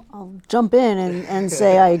 Well, I'll jump in and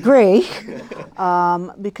say I agree,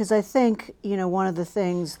 because I think one of the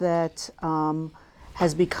things that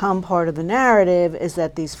has become part of the narrative is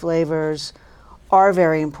that these flavors are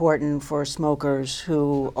very important for smokers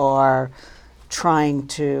who are trying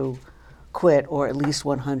to quit or at least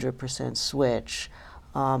 100% switch.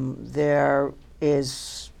 There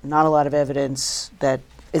is not a lot of evidence that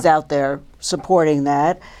is out there supporting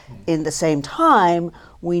that. In the same time,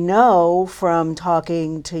 we know from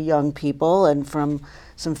talking to young people and from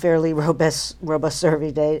some fairly robust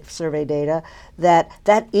survey data that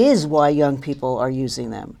that is why young people are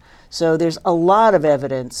using them. So there's a lot of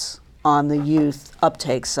evidence on the youth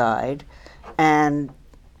uptake side, and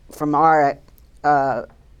from our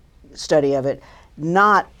study of it,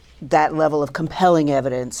 not that level of compelling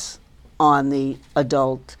evidence on the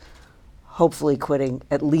adult, hopefully quitting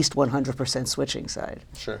at least 100% switching side.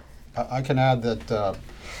 Sure. I can add that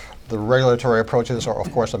the regulatory approaches are, of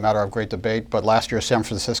course, a matter of great debate, but last year San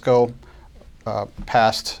Francisco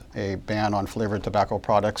passed a ban on flavored tobacco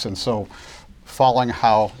products, and so following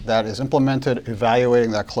how that is implemented,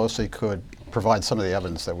 evaluating that closely could provide some of the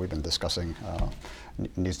evidence that we've been discussing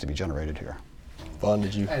needs to be generated here. Vaughn,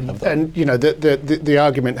 did you have that? And you know, the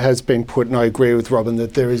argument has been put, and I agree with Robin,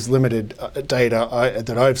 that there is limited data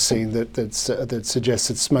that I've seen that suggests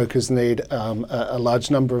that smokers need a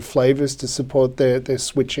large number of flavours to support their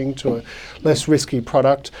switching to a less risky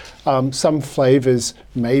product. Some flavours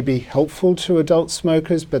may be helpful to adult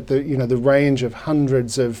smokers, but the range of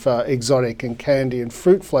hundreds of exotic and candy and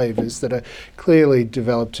fruit flavours that are clearly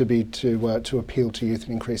developed to appeal to youth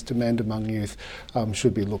and increase demand among youth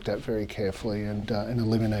should be looked at very carefully and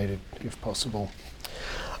eliminated if possible.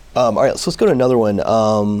 All right, so let's go to another one.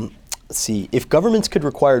 Let's see. If governments could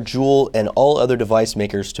require Juul and all other device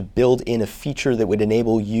makers to build in a feature that would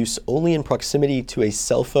enable use only in proximity to a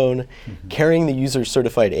cell phone carrying the user's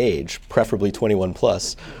certified age, preferably 21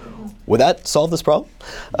 plus, would that solve this problem?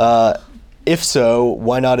 If so,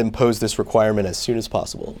 why not impose this requirement as soon as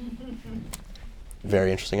possible?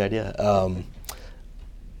 Very interesting idea.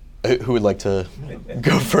 Who would like to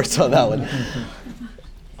go first on that one?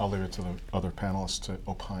 I'll leave it to the other panelists to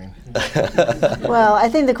opine. Well, I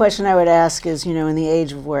think the question I would ask is, in the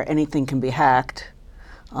age of where anything can be hacked,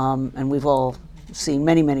 and we've all seen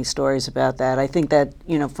many, many stories about that, I think that,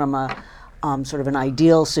 from a sort of an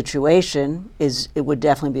ideal situation, it would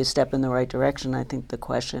definitely be a step in the right direction. I think the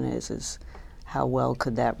question is how well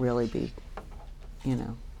could that really be,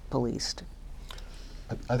 policed?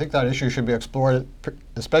 I think that issue should be explored,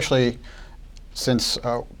 especially since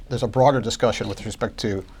there's a broader discussion with respect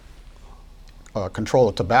to control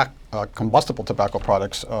of combustible tobacco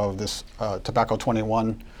products of this Tobacco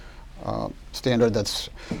 21 standard that's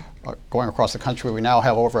going across the country. We now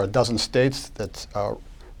have over a dozen states that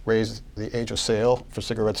raised the age of sale for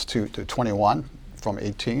cigarettes to 21 from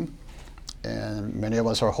 18. And many of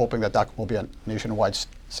us are hoping that will be a nationwide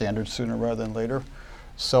standard sooner rather than later.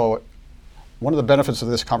 So one of the benefits of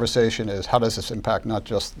this conversation is how does this impact not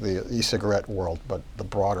just the e-cigarette world, but the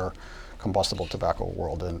broader combustible tobacco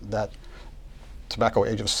world. And that tobacco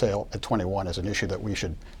age of sale at 21 is an issue that we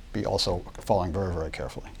should be also following very, very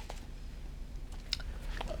carefully.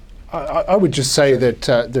 I would just say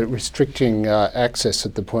that restricting access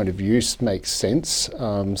at the point of use makes sense.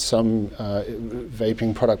 Some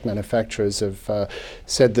vaping product manufacturers have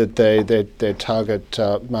said that their target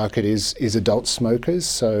market is adult smokers.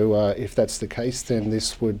 So if that's the case, then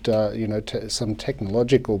this would, some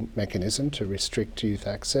technological mechanism to restrict youth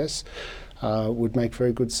access would make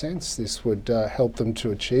very good sense. This would help them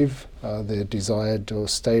to achieve their desired or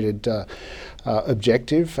stated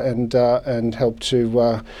objective and help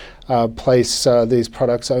to place these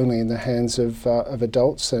products only in the hands of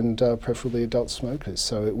adults and preferably adult smokers.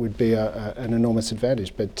 So it would be an enormous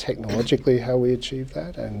advantage. But technologically, how we achieve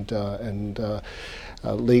that and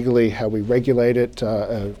legally how we regulate it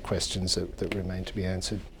are questions that remain to be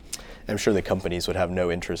answered. I'm sure the companies would have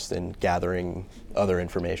no interest in gathering other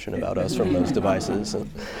information about us from those devices.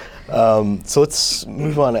 So let's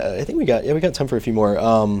move on. I think we got time for a few more.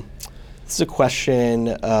 This is a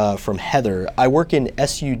question from Heather. I work in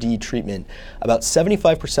SUD treatment. About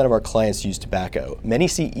 75% of our clients use tobacco. Many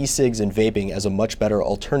see e-cigs and vaping as a much better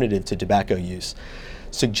alternative to tobacco use.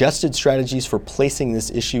 Suggested strategies for placing this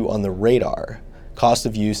issue on the radar, cost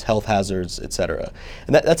of use, health hazards, etc.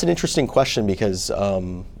 And that's an interesting question because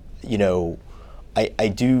I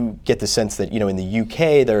do get the sense that, in the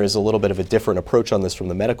UK, there is a little bit of a different approach on this from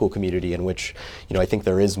the medical community in which, I think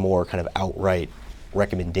there is more kind of outright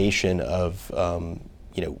recommendation of,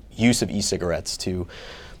 use of e-cigarettes to,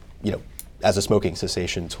 as a smoking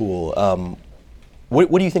cessation tool.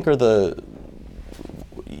 What do you think are the,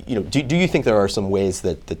 do you think there are some ways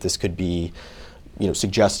that this could be,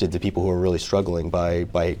 suggested to people who are really struggling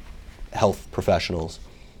by health professionals?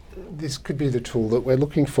 this could be the tool that we're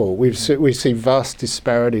looking for. We see vast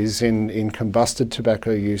disparities in combusted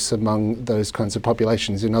tobacco use among those kinds of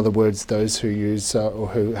populations. In other words, those who use or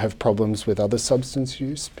who have problems with other substance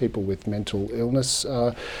use, people with mental illness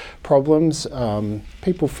problems,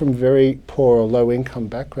 people from very poor or low income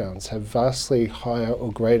backgrounds have vastly higher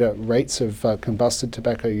or greater rates of combusted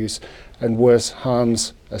tobacco use and worse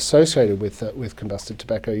harms associated with combusted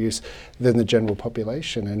tobacco use than the general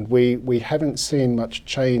population. And we haven't seen much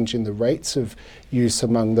change in the rates of use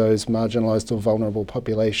among those marginalised or vulnerable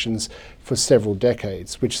populations for several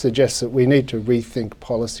decades, which suggests that we need to rethink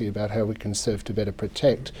policy about how we can serve to better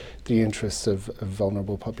protect the interests of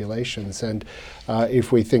vulnerable populations. And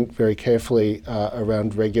if we think very carefully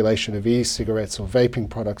around regulation of e-cigarettes or vaping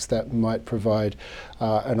products, that might provide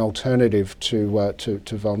an alternative to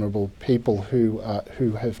vulnerable people who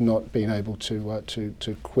have not been able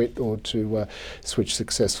to quit or to switch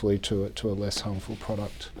successfully to a less harmful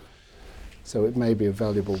product. So it may be a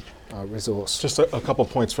valuable resource. Just a couple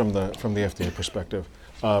points from the FDA perspective.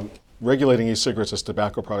 Regulating e-cigarettes as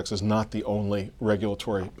tobacco products is not the only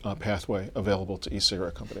regulatory pathway available to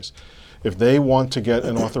e-cigarette companies. If they want to get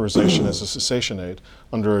an authorization as a cessation aid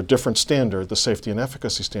under a different standard, the safety and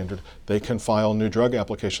efficacy standard, they can file new drug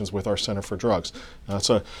applications with our Center for Drugs. That's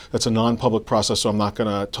a non-public process, so I'm not going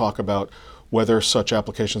to talk about whether such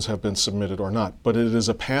applications have been submitted or not. But it is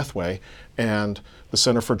a pathway, and the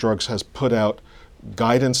Center for Drugs has put out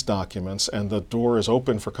guidance documents, and the door is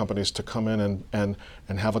open for companies to come in and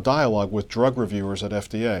have a dialogue with drug reviewers at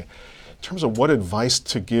FDA. In terms of what advice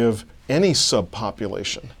to give any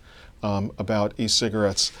subpopulation about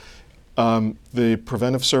e-cigarettes, the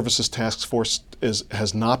Preventive Services Task Force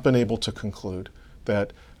has not been able to conclude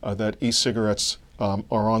that e-cigarettes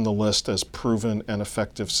are on the list as proven and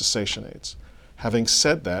effective cessation aids. Having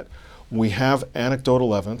said that, we have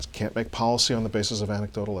anecdotal evidence, can't make policy on the basis of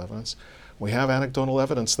anecdotal evidence. We have anecdotal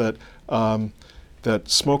evidence that that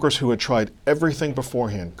smokers who had tried everything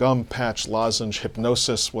beforehand, gum, patch, lozenge,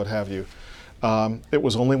 hypnosis, what have you, it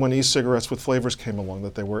was only when e-cigarettes with flavors came along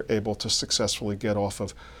that they were able to successfully get off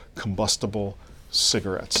of combustible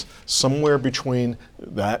cigarettes. Somewhere between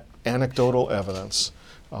that anecdotal evidence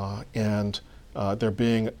and there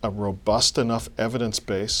being a robust enough evidence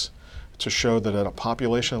base to show that at a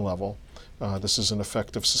population level, this is an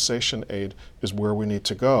effective cessation aid is where we need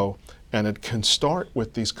to go. And it can start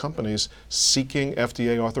with these companies seeking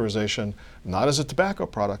FDA authorization, not as a tobacco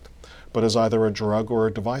product, but as either a drug or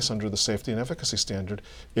a device under the safety and efficacy standard,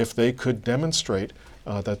 if they could demonstrate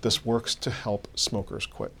that this works to help smokers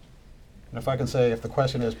quit. And if I can say, if the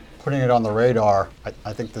question is putting it on the radar,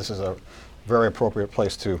 I think this is a very appropriate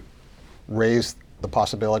place to raise the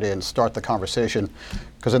possibility and start the conversation.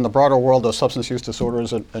 Because in the broader world of substance use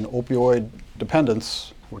disorders and opioid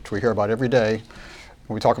dependence, which we hear about every day,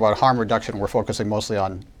 when we talk about harm reduction, we're focusing mostly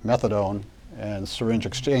on methadone and syringe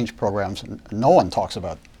exchange programs, and no one talks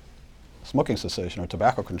about smoking cessation or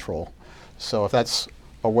tobacco control. So if that's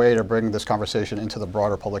a way to bring this conversation into the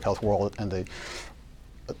broader public health world and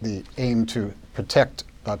the aim to protect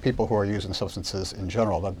people who are using substances in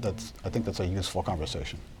general, I think that's a useful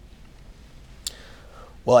conversation.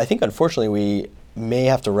 Well, I think unfortunately we may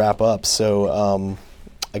have to wrap up, so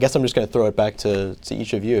I guess I'm just going to throw it back to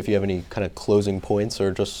each of you if you have any kind of closing points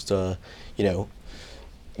or just,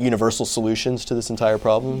 universal solutions to this entire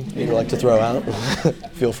problem you'd like to throw out.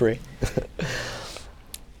 Feel free.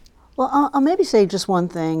 Well, I'll maybe say just one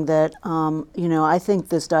thing that, I think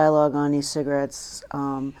this dialogue on e-cigarettes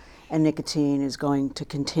and nicotine is going to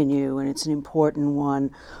continue, and it's an important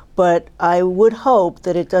one. But I would hope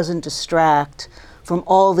that it doesn't distract from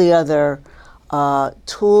all the other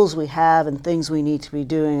tools we have and things we need to be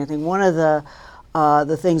doing. I think one of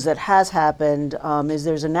the things that has happened is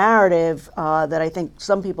there's a narrative that I think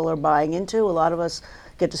some people are buying into, a lot of us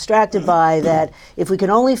get distracted by, that if we can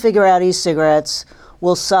only figure out e-cigarettes,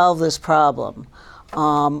 we'll solve this problem.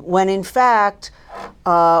 When in fact,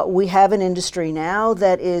 we have an industry now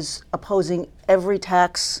that is opposing every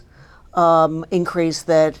tax increase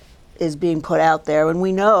that is being put out there, and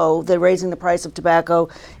we know that raising the price of tobacco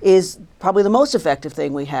is probably the most effective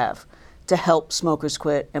thing we have to help smokers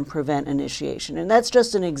quit and prevent initiation. And that's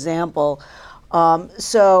just an example.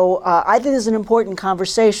 So I think it's an important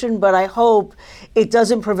conversation, but I hope it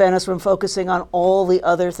doesn't prevent us from focusing on all the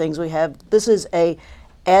other things we have. This is a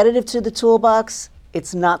additive to the toolbox.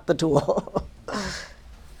 It's not the tool.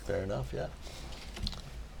 Fair enough, yeah.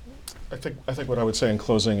 I think what I would say in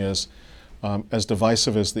closing is, as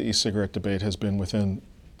divisive as the e-cigarette debate has been within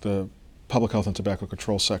the public health and tobacco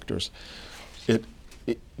control sectors,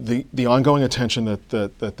 the ongoing attention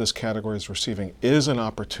that this category is receiving is an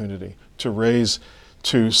opportunity to raise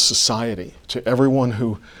to society, to everyone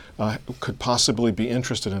who could possibly be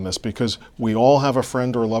interested in this, because we all have a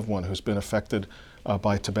friend or loved one who's been affected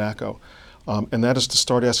by tobacco. And that is to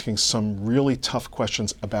start asking some really tough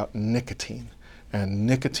questions about nicotine and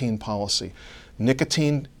nicotine policy.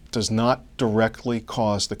 Nicotine does not directly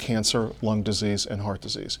cause the cancer, lung disease, and heart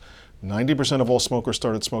disease. 90% of all smokers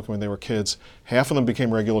started smoking when they were kids. Half of them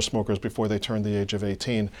became regular smokers before they turned the age of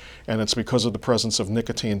 18, and it's because of the presence of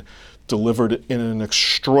nicotine delivered in an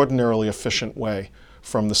extraordinarily efficient way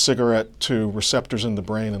from the cigarette to receptors in the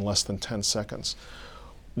brain in less than 10 seconds.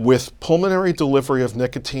 With pulmonary delivery of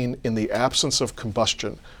nicotine in the absence of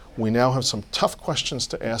combustion, we now have some tough questions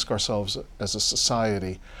to ask ourselves as a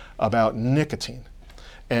society about nicotine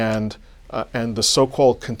and the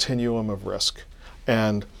so-called continuum of risk,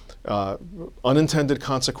 and unintended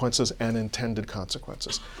consequences and intended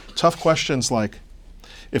consequences. Tough questions like,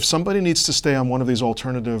 if somebody needs to stay on one of these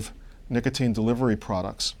alternative nicotine delivery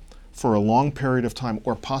products for a long period of time,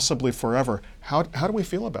 or possibly forever, how do we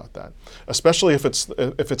feel about that? Especially if it's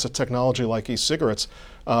a technology like e-cigarettes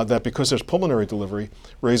that, because there's pulmonary delivery,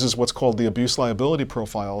 raises what's called the abuse liability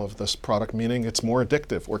profile of this product, meaning it's more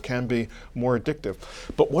addictive or can be more addictive.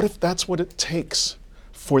 But what if that's what it takes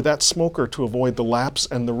for that smoker to avoid the lapse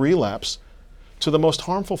and the relapse to the most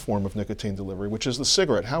harmful form of nicotine delivery, which is the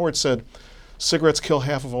cigarette? Howard said, cigarettes kill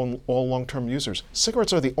half of all long-term users.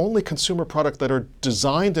 Cigarettes are the only consumer product that are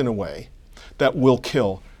designed in a way that will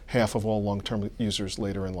kill half of all long-term users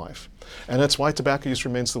later in life. And that's why tobacco use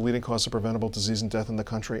remains the leading cause of preventable disease and death in the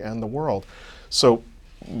country and the world. So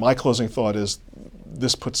my closing thought is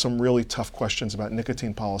this puts some really tough questions about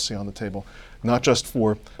nicotine policy on the table, not just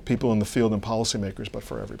for people in the field and policymakers, but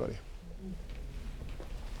for everybody.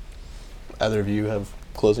 Either of you have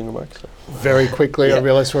closing remarks? Very quickly, yeah. I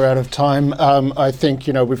realize we're out of time. I think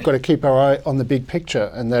we've got to keep our eye on the big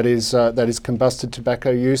picture, and that is combusted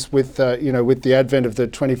tobacco use. With with the advent of the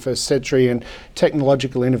 21st century and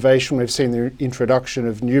technological innovation, we've seen the introduction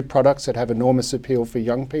of new products that have enormous appeal for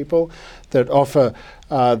young people, that offer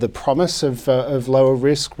the promise of lower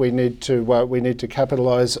risk. We need to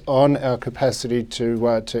capitalise on our capacity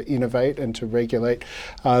to innovate and to regulate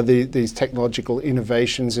these technological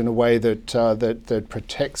innovations in a way that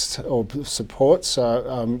protects or supports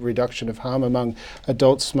reduction of harm among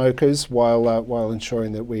adult smokers, while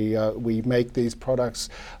ensuring that we make these products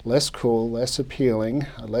less cool, less appealing,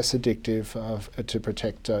 less addictive, to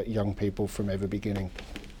protect young people from ever beginning.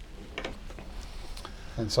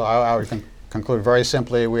 And so I would conclude very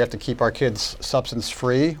simply: we have to keep our kids substance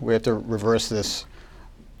free. We have to reverse this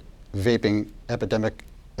vaping epidemic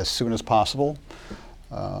as soon as possible.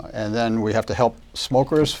 And then we have to help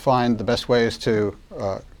smokers find the best ways to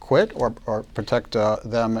quit or protect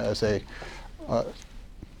them as they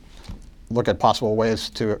look at possible ways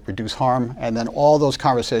to reduce harm. And then all those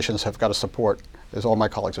conversations have got to support, as all my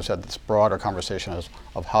colleagues have said, this broader conversation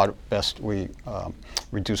of how best we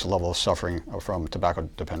reduce the level of suffering from tobacco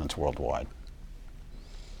dependence worldwide.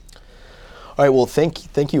 All right, well,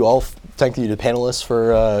 thank you all. Thank you to the panelists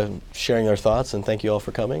for sharing their thoughts, and thank you all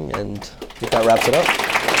for coming. And I think that wraps it up.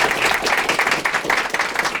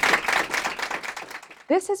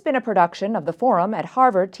 This has been a production of the Forum at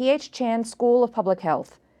Harvard T.H. Chan School of Public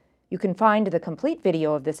Health. You can find the complete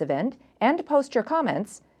video of this event and post your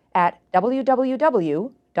comments at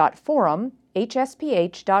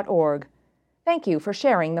www.forumhsph.org. Thank you for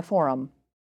sharing the Forum.